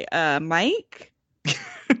guy, Mike,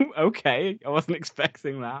 Okay, I wasn't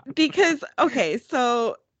expecting that. because okay,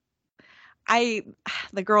 so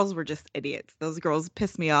the girls were just idiots. Those girls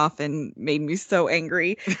pissed me off and made me so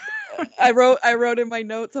angry. I wrote in my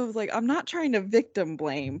notes, I was like, I'm not trying to victim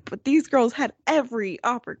blame, but these girls had every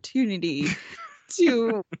opportunity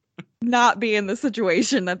to not be in the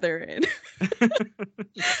situation that they're in.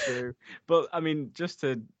 True. But I mean, just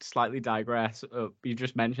to slightly digress, you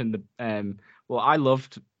just mentioned the well, I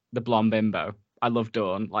loved the blonde bimbo. I loved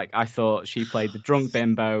Dawn. Like I thought she played the drunk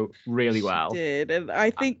bimbo really well. She did, and I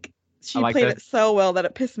think she like played that. it so well that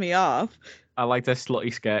it pissed me off. I liked her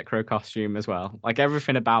slutty scarecrow costume as well. Like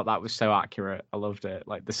everything about that was so accurate. I loved it.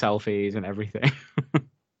 Like the selfies and everything.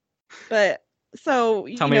 But so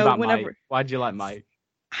Tell me about Mike. Why did you like Mike?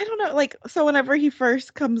 I don't know, like, so whenever he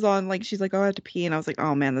first comes on, like, she's like, oh, I have to pee, and I was like,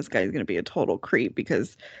 oh man, this guy's gonna be a total creep,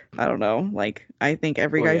 because I don't know, like, I think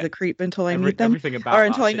every Well, guy's yeah. a creep until I meet them, Everything about or that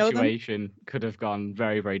until I know them. situation could have gone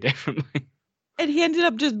very, very differently. And he ended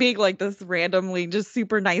up just being like this randomly just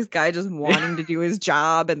super nice guy, just wanting to do his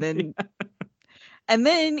job, and then and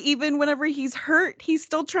then even whenever he's hurt, he's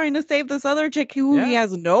still trying to save this other chick who he Yeah.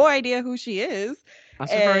 has no idea who she is.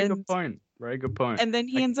 That's a very good And- point. Very good point. And then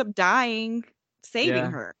he Like- ends up dying saving Yeah.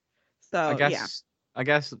 her. So I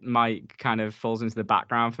guess Mike kind of falls into the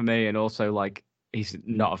background for me, and also like he's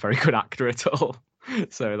not a very good actor at all,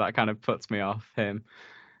 so that kind of puts me off him.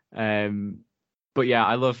 But yeah,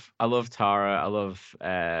 I love Tara. I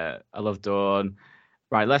love Dawn.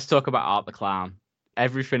 Right, let's talk about Art the Clown.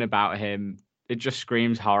 Everything about him, it just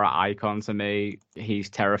screams horror icon to me. He's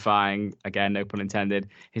terrifying. Again, no pun intended.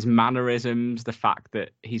 His mannerisms, the fact that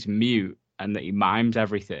he's mute and that he mimes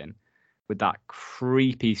everything with that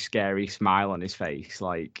creepy, scary smile on his face.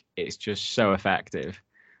 Like, it's just so effective.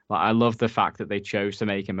 Like, I love the fact that they chose to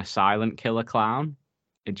make him a silent killer clown.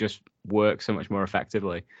 It just works so much more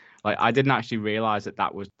effectively. Like, I didn't actually realize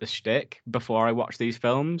that was the shtick before I watched these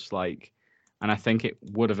films. Like, and I think it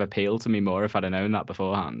would have appealed to me more if I'd have known that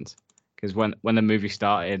beforehand. Because when the movie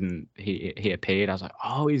started and he appeared, I was like,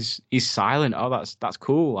 oh, he's silent. Oh, that's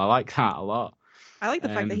cool. I like that a lot. I like the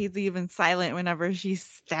fact that he's even silent whenever she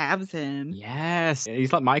stabs him. Yes,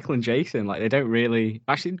 he's like Michael and Jason. Like they don't really.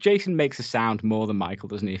 Actually, Jason makes a sound more than Michael,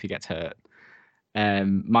 doesn't he? If he gets hurt,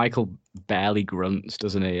 Michael barely grunts,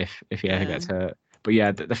 doesn't he? If he ever gets hurt. But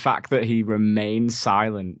yeah, the fact that he remains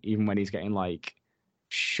silent even when he's getting like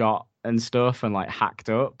shot and stuff and like hacked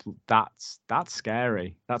up, that's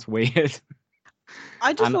scary. That's weird.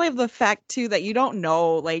 I just And believe the fact too that you don't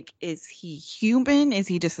know, like, is he human? Is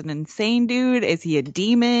he just an insane dude? Is he a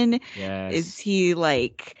demon? yes, Is he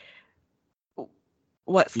like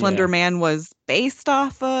what Slender yeah. Man was based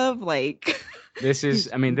off of? Like, This is,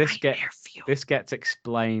 his I mean, nightmare fuel. this gets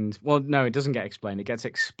explained. Well, no, it doesn't get explained. It gets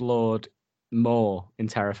explored more in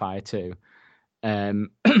Terrifier 2.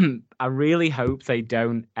 I really hope they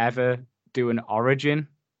don't ever do an origin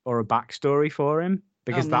or a backstory for him,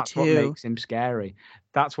 because me that's what too. makes him scary.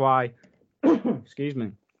 That's why, excuse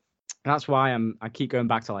me. That's why I keep going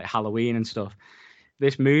back to like Halloween and stuff.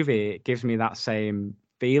 This movie, it gives me that same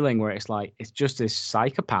feeling where it's like it's just this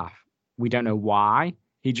psychopath. We don't know why.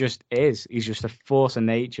 He just is. He's just a force of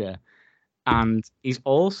nature. And he's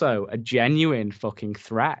also a genuine fucking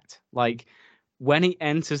threat. Like, when he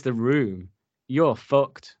enters the room, you're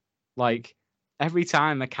fucked. Like, every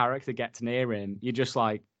time a character gets near him, you're just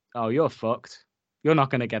like, oh, you're fucked. You're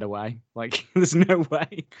not going to get away. Like, there's no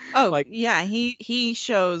way. Oh, Like, yeah, he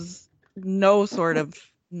shows no sort of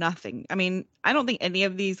nothing. I mean, I don't think any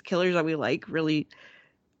of these killers that we like really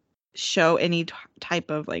show any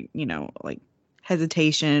type of like, like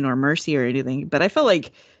hesitation or mercy or anything. But I feel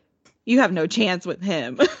like you have no chance with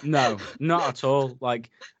him. no, not at all. Like,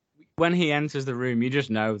 when he enters the room, you just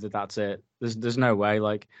know that that's it. There's no way.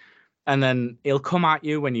 Like, and then he'll come at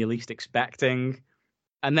you when you're least expecting,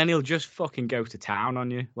 and then he'll just fucking go to town on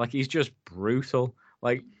you. Like, he's just brutal.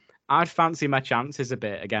 Like, I'd fancy my chances a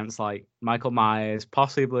bit against like Michael Myers,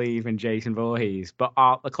 possibly even Jason Voorhees, but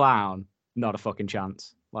Art the Clown, not a fucking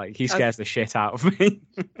chance. Like, he scares the shit out of me.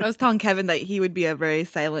 I was telling Kevin that he would be a very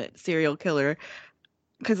silent serial killer,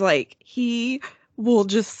 because like he will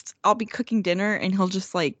just, I'll be cooking dinner and he'll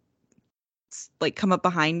just like come up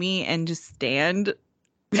behind me and just stand,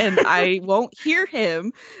 and I won't hear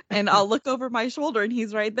him, and I'll look over my shoulder and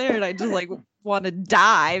he's right there, and I just like want to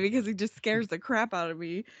die because he just scares the crap out of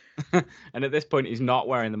me. And at this point, he's not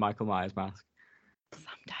wearing the Michael Myers mask.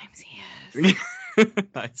 Sometimes he is.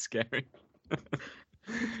 That's scary.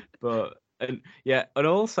 But and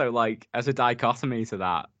also like as a dichotomy to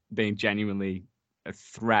that being genuinely a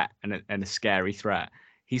threat and a scary threat,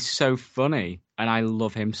 he's so funny and I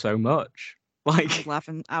love him so much. Like,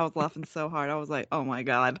 I was laughing so hard. I was like, oh my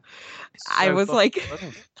God. so I was fucking like,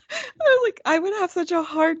 funny. I would have such a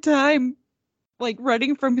hard time like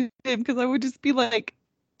running from him, because I would just be like,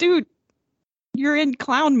 dude, you're in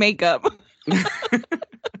clown makeup.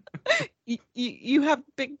 you have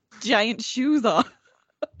big giant shoes on.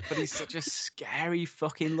 But he's such a scary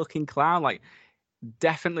fucking looking clown. Like,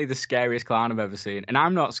 definitely the scariest clown I've ever seen. And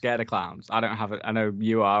I'm not scared of clowns. I don't have it. I know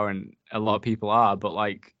you are, and a lot of people are, but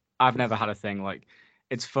like, I've never had a thing. Like,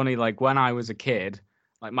 it's funny, like when I was a kid,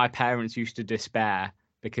 like my parents used to despair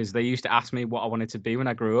because they used to ask me what I wanted to be when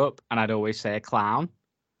I grew up, and I'd always say a clown.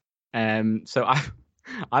 So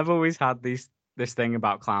I've always had this thing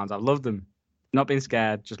about clowns. I've loved them. Not been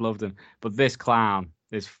scared, just loved them. But this clown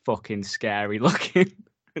is fucking scary looking.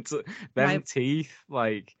 It's them teeth,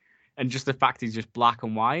 like, and just the fact he's just black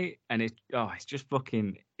and white, and it's just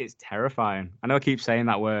fucking, it's terrifying. I know I keep saying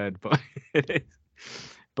that word, but it is.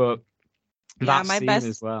 But that scene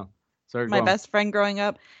as well. Sorry, my best friend growing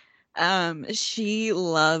up, she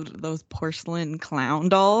loved those porcelain clown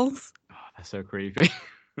dolls. Oh, they're so creepy.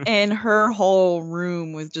 And her whole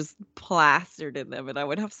room was just plastered in them, and I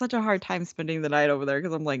would have such a hard time spending the night over there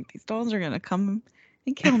because I'm like, these dolls are gonna come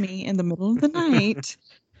and kill me in the middle of the night.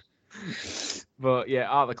 But yeah,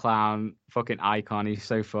 Art the Clown, fucking icon. He's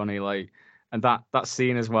so funny. Like, and that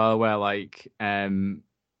scene as well where like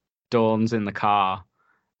Dawn's in the car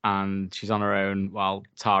and she's on her own while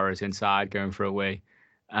Tara's inside going for a wee,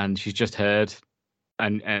 and she's just heard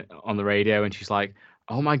and on the radio, and she's like,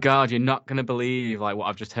 oh my God, you're not gonna believe like what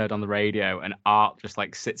I've just heard on the radio. And Art just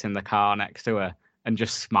like sits in the car next to her and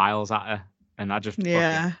just smiles at her, and I just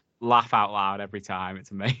fucking laugh out loud every time. It's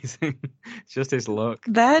amazing. It's just his look.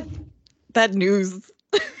 That news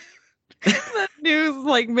that news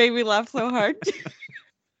like made me laugh so hard.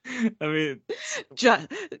 I mean,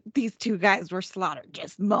 these two guys were slaughtered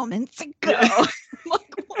just moments ago.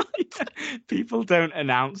 Like, what? People don't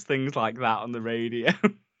announce things like that on the radio.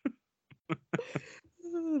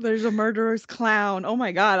 There's a murderer's clown. Oh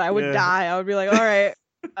my God, I would die. I would be like, all right,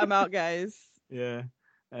 I'm out, guys. Yeah.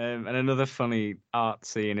 And another funny art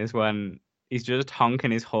scene is when he's just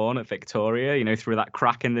honking his horn at Victoria, through that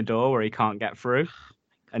crack in the door where he can't get through.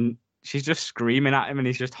 And she's just screaming at him and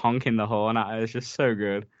he's just honking the horn at her. It's just so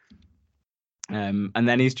good. And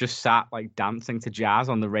then he's just sat like dancing to jazz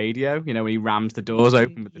on the radio, when he rams the doors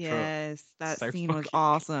open with the truck. Yes, that So scene was fucking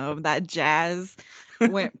awesome. That jazz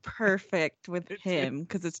went perfect with It did. him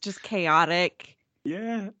because it's just chaotic.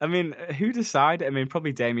 Yeah, I mean, who decided? I mean,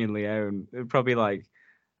 probably Damien Leone. Probably like,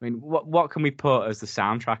 I mean, what can we put as the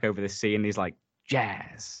soundtrack over this scene? And he's like,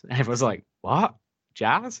 jazz. And everyone's like, what?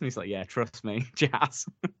 Jazz? And he's like, yeah, trust me, jazz.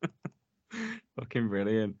 Fucking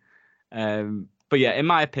brilliant. But yeah, in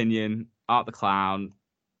my opinion, Art the Clown,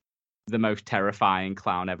 the most terrifying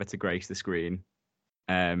clown ever to grace the screen.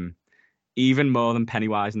 Even more than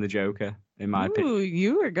Pennywise and the Joker, in my opinion. Ooh,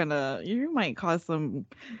 you might cause some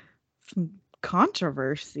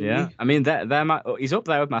controversy. Yeah, I mean, he's up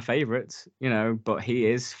there with my favorites, but he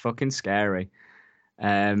is fucking scary.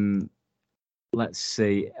 Let's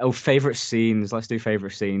see. Oh, favorite scenes. Let's do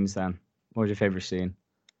favorite scenes then. What was your favorite scene?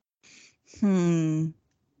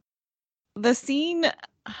 The scene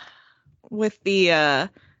with the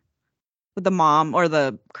mom or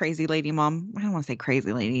the crazy lady mom. I don't want to say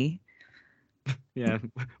crazy lady. Yeah,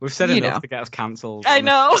 we've said enough to get us cancelled. I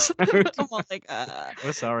know. I'm all like,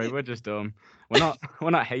 We're sorry, we're just dumb. We're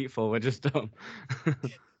not hateful, we're just dumb.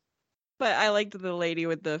 But I liked the lady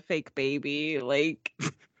with the fake baby. Like,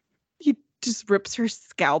 he just rips her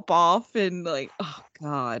scalp off and like, oh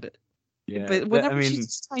god. Yeah, But whenever she's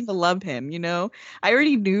just trying to love him, I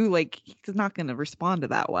already knew like he's not gonna respond to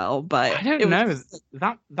that well. But I don't know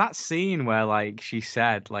that scene where like she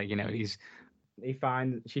said like she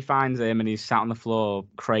finds him and he's sat on the floor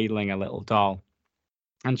cradling a little doll,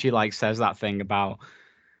 and she like says that thing about,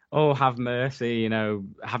 oh, have mercy,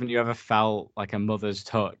 haven't you ever felt like a mother's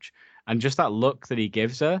touch? And just that look that he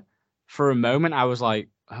gives her, for a moment I was like,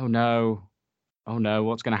 oh no,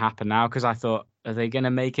 what's going to happen now? Because I thought, are they going to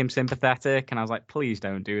make him sympathetic? And I was like, please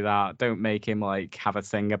don't do that. Don't make him like have a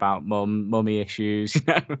thing about mummy issues,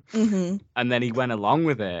 Mm-hmm. And then he went along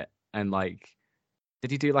with it, and like, did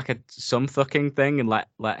he do like some fucking thing and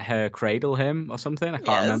let her cradle him or something? I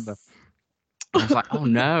can't remember. And I was like, oh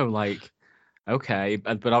no, like, okay,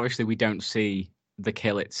 but obviously we don't see the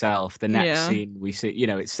kill itself. The next scene we see,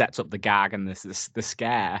 it sets up the gag and the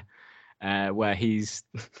scare, where he's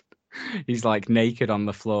he's like naked on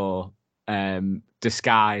the floor,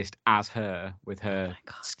 disguised as her with her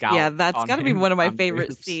scalp. Yeah, that's gotta be one of my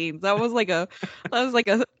favorite scenes. That was like a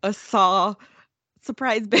Saw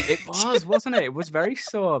surprise bitch. It was, wasn't it? It was very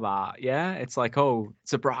Saw that. Yeah, it's like, oh,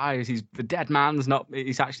 surprise! The dead man's not.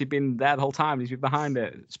 He's actually been there the whole time. He's been behind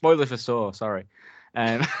it. Spoiler for Saw. Sorry.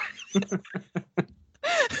 But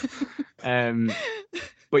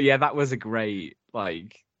yeah, that was a great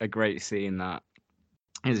scene. That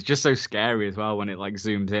it's just so scary as well when it like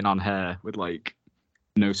zooms in on her with like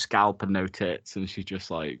no scalp and no tits, and she's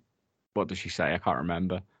just like, what does she say? I can't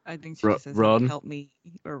remember. I think she says, run, help me,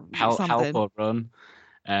 or help something. or run.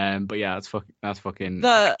 But yeah, that's fucking.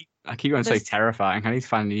 I keep going to say terrifying. I need to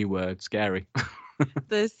find a new word. Scary.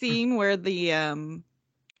 The scene where the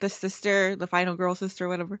sister, the final girl sister,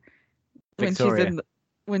 whatever, Victoria.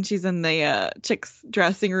 when she's in the chick's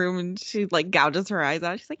dressing room and she like gouges her eyes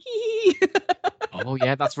out, she's like, hee. Oh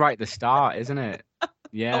yeah, that's right. The start, isn't it?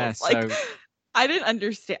 Yeah. So I didn't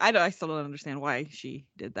understand. I still don't understand why she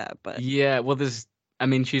did that, but yeah. Well,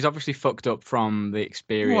 she's obviously fucked up from the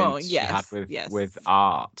experience she had with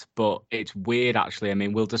art, but it's weird actually. I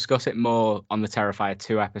mean, we'll discuss it more on the Terrifier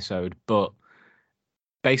 2 episode, but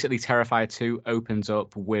basically Terrifier 2 opens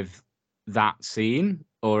up with that scene,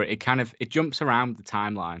 or it jumps around the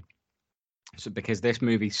timeline. So because this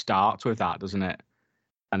movie starts with that, doesn't it?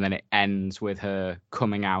 And then it ends with her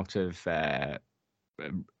coming out of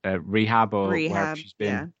rehab or wherever she's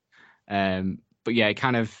been. Yeah. But yeah,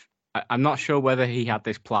 I'm not sure whether he had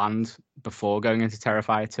this planned before going into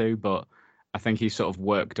Terrifier 2, but I think he sort of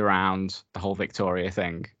worked around the whole Victoria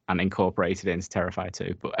thing and incorporated it into Terrifier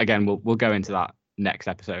 2. But again, we'll go into that next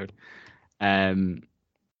episode.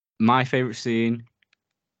 My favorite scene,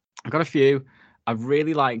 I've got a few. I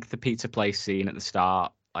really like the pizza place scene at the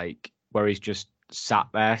start, like where he's just sat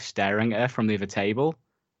there staring at her from the other table.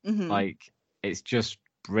 Mm-hmm. Like, it's just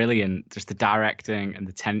brilliant. Just the directing and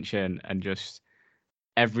the tension and just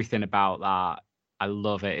everything about that. I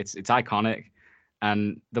love it. It's iconic.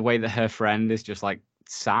 And the way that her friend is just like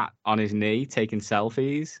sat on his knee taking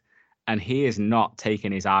selfies, and he is not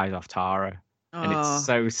taking his eyes off Tara. And it's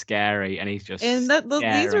so scary, and he's just these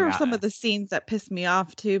are some of the scenes that piss me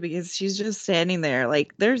off too, because she's just standing there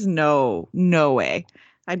like there's no way.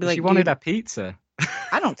 I'd be like, she wanted a pizza.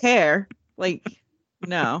 I don't care. Like,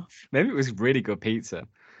 no. Maybe it was really good pizza.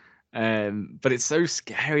 But it's so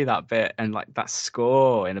scary, that bit, and like that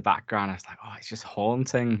score in the background. I was like, oh, it's just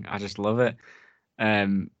haunting. I just love it.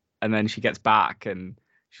 and then she gets back and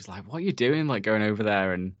she's like, "What are you doing? Like going over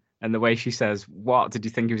there?" And the way she says, "What did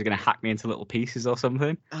you think he was going to hack me into little pieces or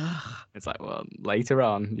something?" Ugh, It's like, well, later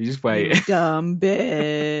on, you just you wait. dumb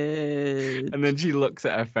bitch. And then she looks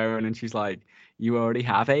at her phone and she's like, "You already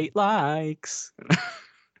have 8 likes."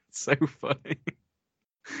 It's so funny.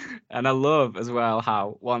 And I love as well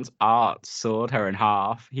how once Art sawed her in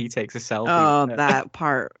half, he takes a selfie. Oh, with her. that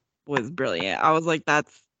part was brilliant. I was like,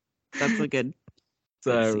 that's a good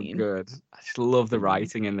So scene. good. I just love the Mhm.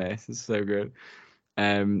 writing in this. It's so good.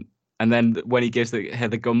 And then when he gives her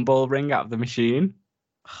the gumball ring out of the machine,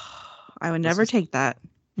 I would This never is- take that.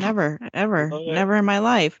 Never, ever, love it. never in my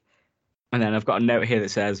life. and then I've got a note here that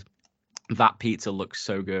says that pizza looks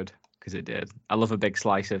so good because it did. I love a big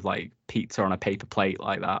slice of like pizza on a paper plate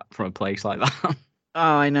like that from a place like that. Oh,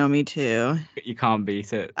 I know, me too. You can't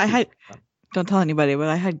beat it. Don't tell anybody, but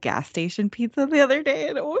I had gas station pizza the other day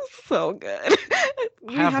and it was so good.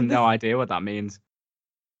 I have no idea what that means.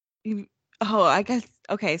 Oh, I guess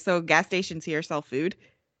okay, so gas stations here sell food.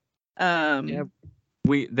 Yeah.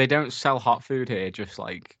 They don't sell hot food here, just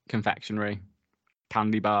like confectionery,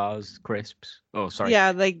 candy bars, crisps. Oh, sorry.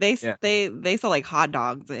 Yeah, like they Yeah. they sell like hot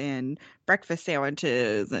dogs and breakfast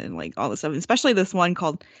sandwiches and like all this stuff. Especially this one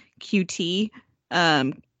called QT.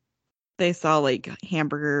 They sell like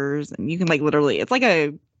hamburgers and you can like literally it's like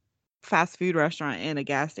a fast food restaurant and a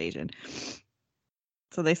gas station.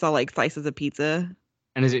 So they sell like slices of pizza.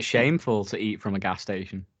 And is it shameful to eat from a gas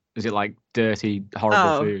station? Is it like dirty, horrible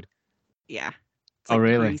Oh. food? Yeah. It's Oh, like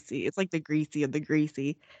really? greasy. It's like the greasy of the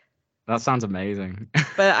greasy. That sounds amazing.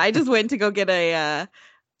 But I just went to go get a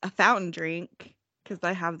fountain drink because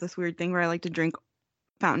I have this weird thing where I like to drink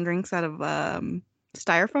fountain drinks out of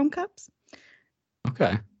styrofoam cups.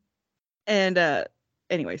 Okay. And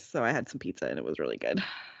anyways, so I had some pizza and it was really good.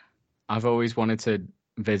 I've always wanted to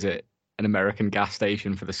visit an American gas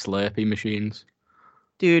station for the Slurpee machines.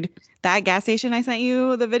 Dude, that gas station I sent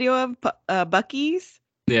you the video of, Buc-ee's,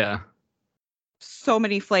 Yeah. so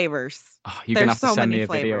many flavors. Oh, you're going to have There's to so send many me a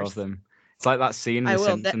video flavors. of them. It's like that scene in I The will.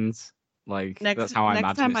 Simpsons. Like, Next- that's how I next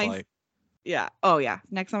imagine time it's I- like. Yeah. Oh yeah.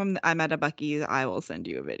 Next time I'm at a Buc-ee's, I will send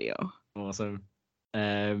you a video. Awesome.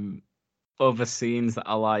 Other scenes that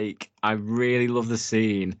I like, I really love the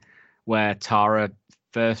scene where Tara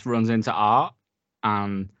first runs into Art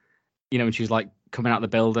and, when she's like coming out the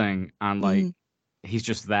building and like he's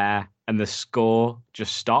just there and the score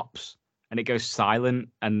just stops and it goes silent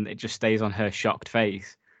and it just stays on her shocked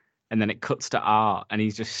face. And then it cuts to Art and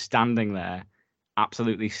he's just standing there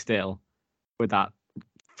absolutely still with that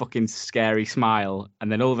fucking scary smile.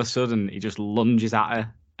 And then all of a sudden he just lunges at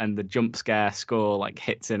her and the jump scare score like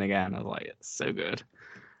hits in again. I was like, it's so good.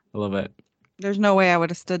 I love it. There's no way I would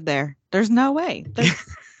have stood there. There's no way.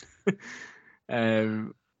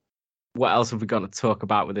 What else have we got to talk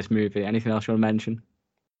about with this movie? Anything else you want to mention?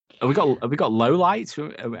 Have we got low lights?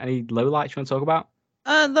 Any low lights you want to talk about?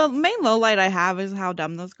 The main low light I have is how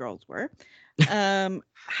dumb those girls were. The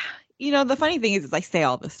funny thing is I say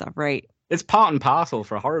all this stuff, right? It's part and parcel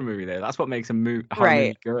for a horror movie, though. That's what makes a horror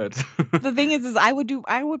movie good. The thing is I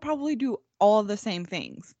would probably do all the same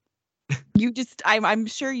things. I'm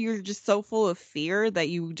sure you're just so full of fear that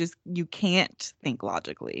you can't think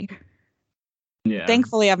logically. Yeah.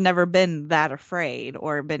 Thankfully, I've never been that afraid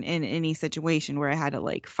or been in any situation where I had to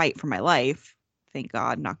like fight for my life. Thank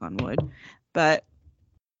God, knock on wood. But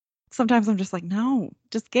sometimes I'm just like, no,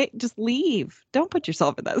 just leave. Don't put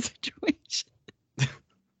yourself in that situation.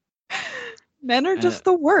 Men are just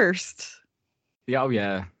the worst. Yeah, oh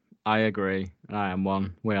yeah, I agree. I am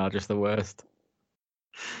one. We are just the worst.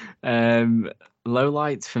 Low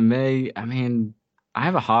lights for me. I mean, I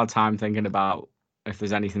have a hard time thinking about if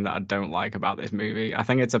there's anything that I don't like about this movie. I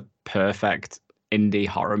think it's a perfect indie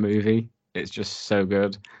horror movie. It's just so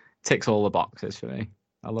good. Ticks all the boxes for me.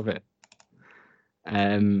 I love it.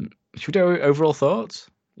 Should we do overall thoughts?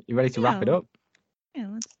 You ready to wrap it up? Yeah,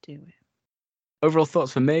 let's do it. Overall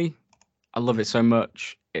thoughts for me. I love it so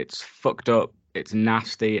much. It's fucked up. It's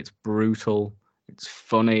nasty. It's brutal. It's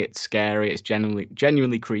funny. It's scary. It's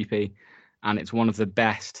genuinely creepy. And it's one of the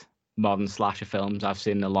best modern slasher films I've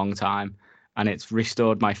seen in a long time. And it's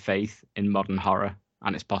restored my faith in modern horror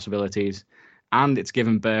and its possibilities. And it's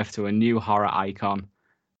given birth to a new horror icon.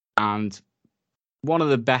 And one of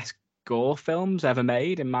the best gore films ever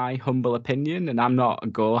made, in my humble opinion. And I'm not a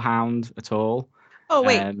gore hound at all. Oh,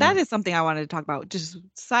 wait, that is something I wanted to talk about. Just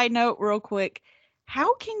side note, real quick.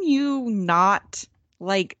 How can you not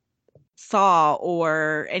like Saw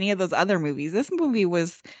or any of those other movies? This movie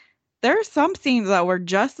there are some scenes that were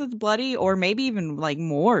just as bloody or maybe even like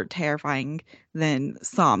more terrifying than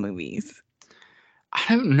Saw movies. I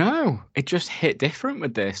don't know. It just hit different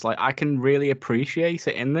with this. Like I can really appreciate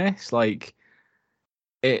it in this. Like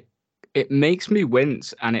it it makes me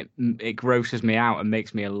wince and it grosses me out and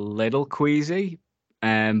makes me a little queasy,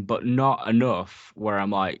 but not enough where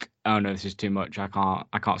I'm like, oh no, this is too much. I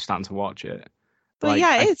can't stand to watch it. But Like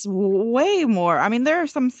yeah, I it's way more. I mean, there are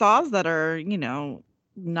some Saws that are,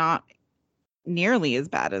 not nearly as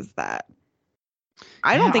bad as that.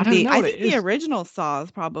 I don't yeah, I think don't know I what it think the is. original Saw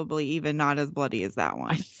is probably even not as bloody as that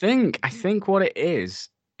I one. think I think what it is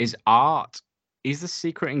art is the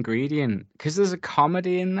secret ingredient because there's a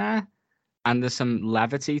comedy in there and there's some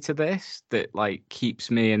levity to this that like keeps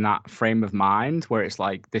me in that frame of mind where it's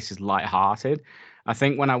like this is lighthearted. I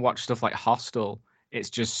think when I watch stuff like Hostel, it's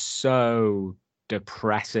just so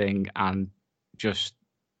depressing and just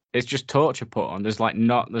it's just torture put on. There's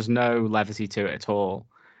no levity to it at all.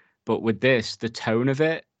 But with this, the tone of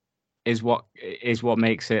it is what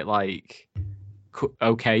makes it like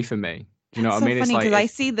okay for me. Do you know That's what I so mean? It's funny like because I it's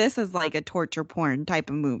see this as like a torture porn type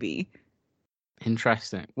of movie.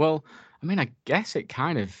 interesting. Well, I mean, I guess it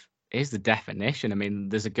kind of is the definition. I mean,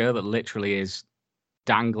 there's a girl that literally is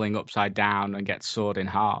dangling upside down and gets sawed in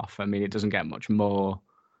half. I mean, it doesn't get much more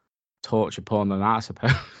torture porn than that, I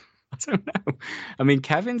suppose. I don't know. I mean,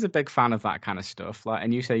 Kevin's a big fan of that kind of stuff. Like,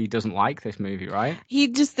 and you say he doesn't like this movie, right? He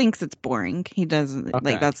just thinks it's boring. He doesn't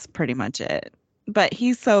like Okay. that's pretty much it. But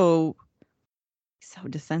he's so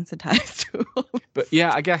desensitized to all But this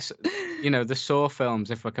yeah, I stuff. guess the Saw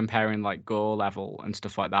films, if we're comparing like gore level and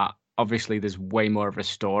stuff like that, obviously there's way more of a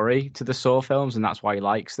story to the Saw films, and that's why he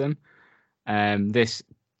likes them. This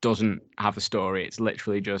doesn't have a story. It's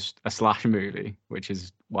literally just a slasher movie, which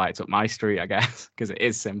is why it's up my street, I guess, because it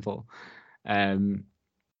is simple. Um,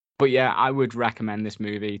 but yeah, I would recommend this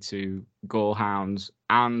movie to gore hounds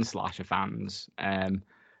and slasher fans.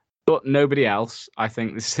 But nobody else. I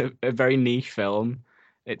think this is a very niche film.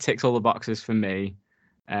 It ticks all the boxes for me,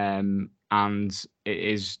 and it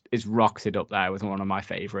is rocketed up there with one of my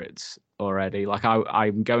favorites already. Like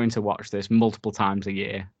I'm going to watch this multiple times a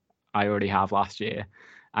year. I already have last year,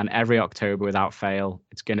 and every October without fail,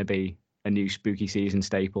 it's going to be a new spooky season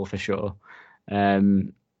staple for sure.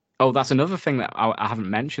 Um, oh, that's another thing that I haven't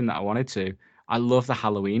mentioned that I wanted to. I love the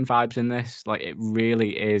Halloween vibes in this. Like it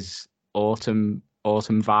really is autumn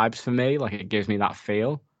vibes for me. Like it gives me that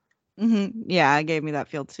feel. Yeah, it gave me that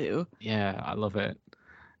feel too. Yeah, I love it.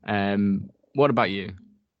 What about you?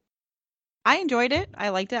 I enjoyed it. I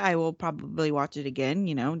liked it. I will probably watch it again,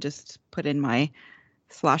 just put in my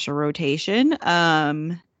slasher rotation.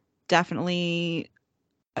 Definitely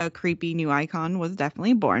a creepy new icon was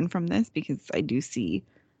definitely born from this because I do see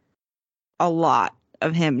a lot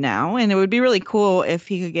of him now, and it would be really cool if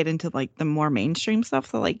he could get into like the more mainstream stuff.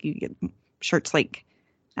 So like you get shirts like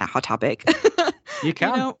at Hot Topic. You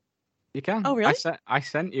You can, know? you can. Oh, I really?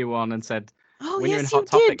 sent you one and said, Oh, when you're in yes, you Hot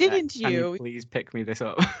did, Topic didn't next, can you you? please pick me this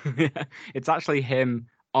up? Yeah. It's actually him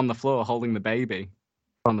on the floor holding the baby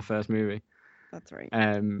from the first movie. That's right.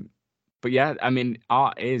 Um, but yeah, I mean,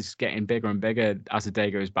 art is getting bigger and bigger as the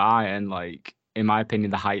day goes by, and like in my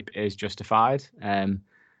opinion, the hype is justified.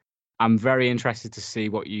 I'm very interested to see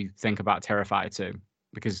what you think about Terrifier 2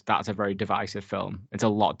 because that's a very divisive film. It's a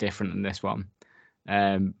lot different than this one.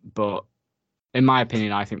 But in my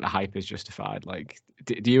opinion, I think the hype is justified. Like,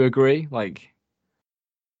 do you agree? Like,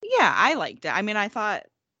 Yeah, I liked it. I mean, I thought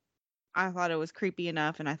it was creepy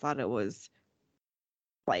enough, and I thought it was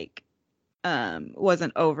like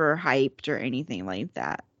wasn't overhyped or anything like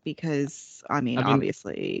that because I mean, I mean,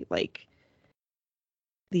 obviously, like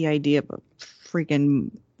the idea of a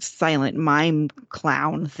freaking silent mime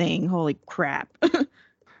clown thing. Holy crap.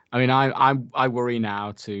 I worry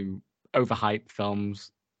now to overhype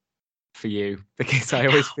films for you because I I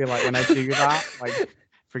always feel know. like when I do that, like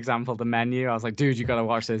for example, The Menu, I was like, dude, you gotta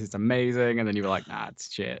watch this, it's amazing, and then you were like, nah,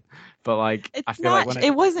 it's shit. But like, I It's feel like not when I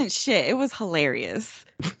it wasn't shit. It was hilarious.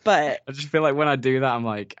 But I just feel like when I do that, I'm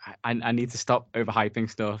like, I need to stop overhyping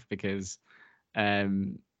stuff because,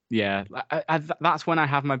 yeah, that's when I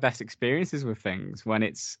have my best experiences with things. When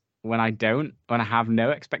I have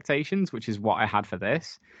no expectations, which is what I had for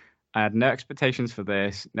this. I had no expectations for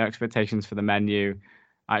this, no expectations for The Menu.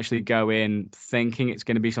 I actually go in thinking it's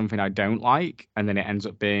going to be something I don't like, and then it ends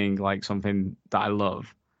up being like something that I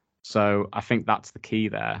love. So I think that's the key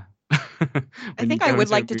there. I When you think I go would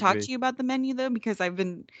into a like to talk movie. to you about the menu though, because I've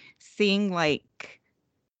been seeing like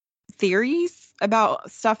theories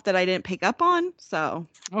about stuff that I didn't pick up on. So,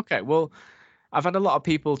 Okay, well, I've had a lot of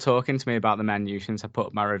people talking to me about The Menu since I put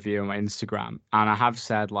up my review on my Instagram, and I have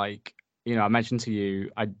said like, I mentioned to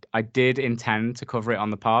you, I did intend to cover it on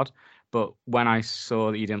the pod, but when I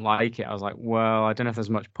saw that you didn't like it, I was like, well, I don't know if there's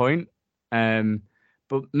much point. Um,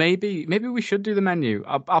 But maybe we should do the menu.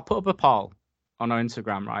 I'll put up a poll on our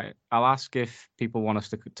Instagram, right? I'll ask if people want us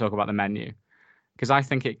to talk about the menu, because I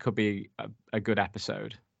think it could be a good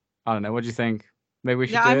episode. I don't know. What do you think? Maybe we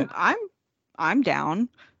should do it. I'm down.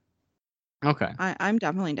 Okay. I'm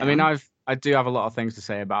definitely down. I mean, I do have a lot of things to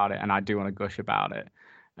say about it, and I do want to gush about it.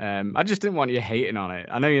 I just didn't want you hating on it.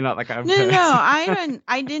 I know you're not like a person. No,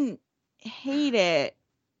 I didn't hate it,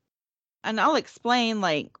 and I'll explain.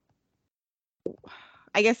 Like,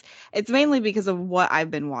 I guess it's mainly because of what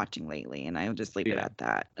I've been watching lately, and I'll just leave it at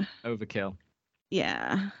that. Overkill.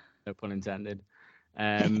 Yeah. No pun intended.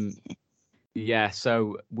 Yeah,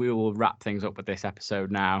 so we will wrap things up with this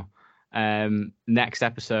episode now. Next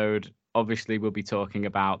episode, obviously, we'll be talking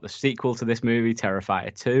about the sequel to this movie,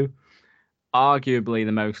 Terrifier 2. Arguably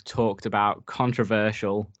the most talked about,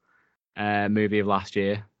 controversial movie of last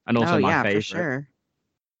year, and also my favorite. For sure.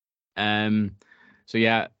 So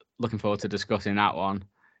yeah, looking forward to discussing that one.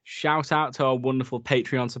 Shout out to our wonderful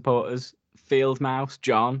Patreon supporters: Field Mouse,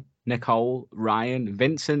 John, Nicole, Ryan,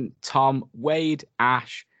 Vincent, Tom, Wade,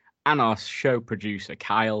 Ash, and our show producer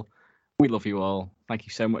Kyle. We love you all. Thank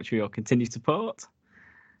you so much for your continued support.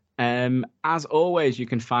 As always, you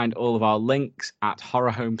can find all of our links at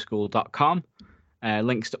horrorhomeschool.com.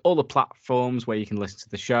 Links to all the platforms where you can listen to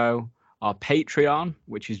the show. Our Patreon,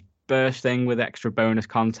 which is bursting with extra bonus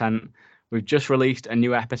content. We've just released a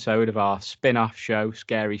new episode of our spin-off show,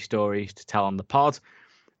 Scary Stories to Tell on the Pod.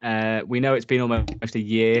 We know it's been almost a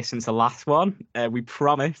year since the last one. We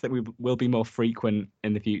promise that we will be more frequent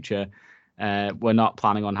in the future. We're not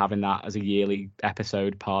planning on having that as a yearly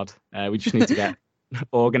episode pod. We just need to get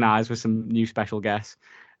organized with some new special guests.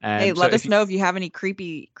 Hey, let us know if you have any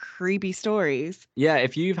creepy stories. Yeah,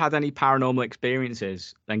 if you've had any paranormal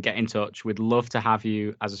experiences, then get in touch. We'd love to have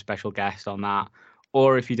you as a special guest on that.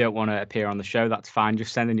 Or if you don't want to appear on the show, that's fine.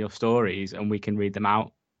 Just send in your stories and we can read them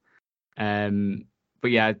out.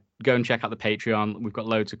 But yeah, go and check out the Patreon. We've got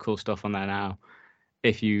loads of cool stuff on there now.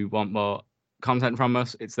 If you want more content from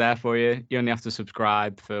us, it's there for you. You only have to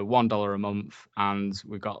subscribe for $1 a month, and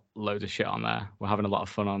we've got loads of shit on there. We're having a lot of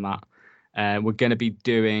fun on that. We're going to be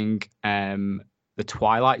doing the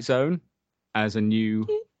Twilight Zone as a new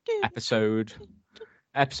episode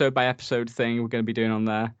by episode thing we're going to be doing on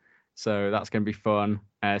there. So that's going to be fun.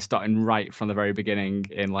 Starting right from the very beginning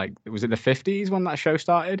in, like, was it the 50s when that show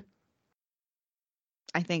started?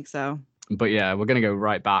 I think so. But yeah, we're going to go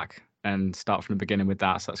right back and start from the beginning with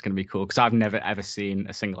that. So that's going to be cool, because I've never ever seen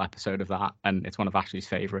a single episode of that, and it's one of Ashley's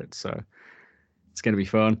favorites. So it's going to be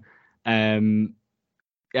fun. On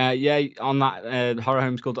that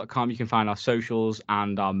horrorhomeschool.com, you can find our socials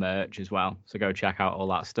and our merch as well. So go check out all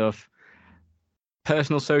that stuff.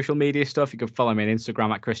 Personal social media stuff, you can follow me on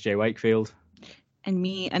Instagram at Chris J. Wakefield. And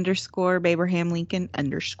me _Babraham Lincoln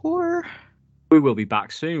 _. We will be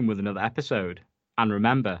back soon with another episode. And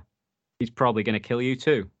remember, he's probably going to kill you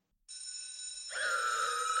too.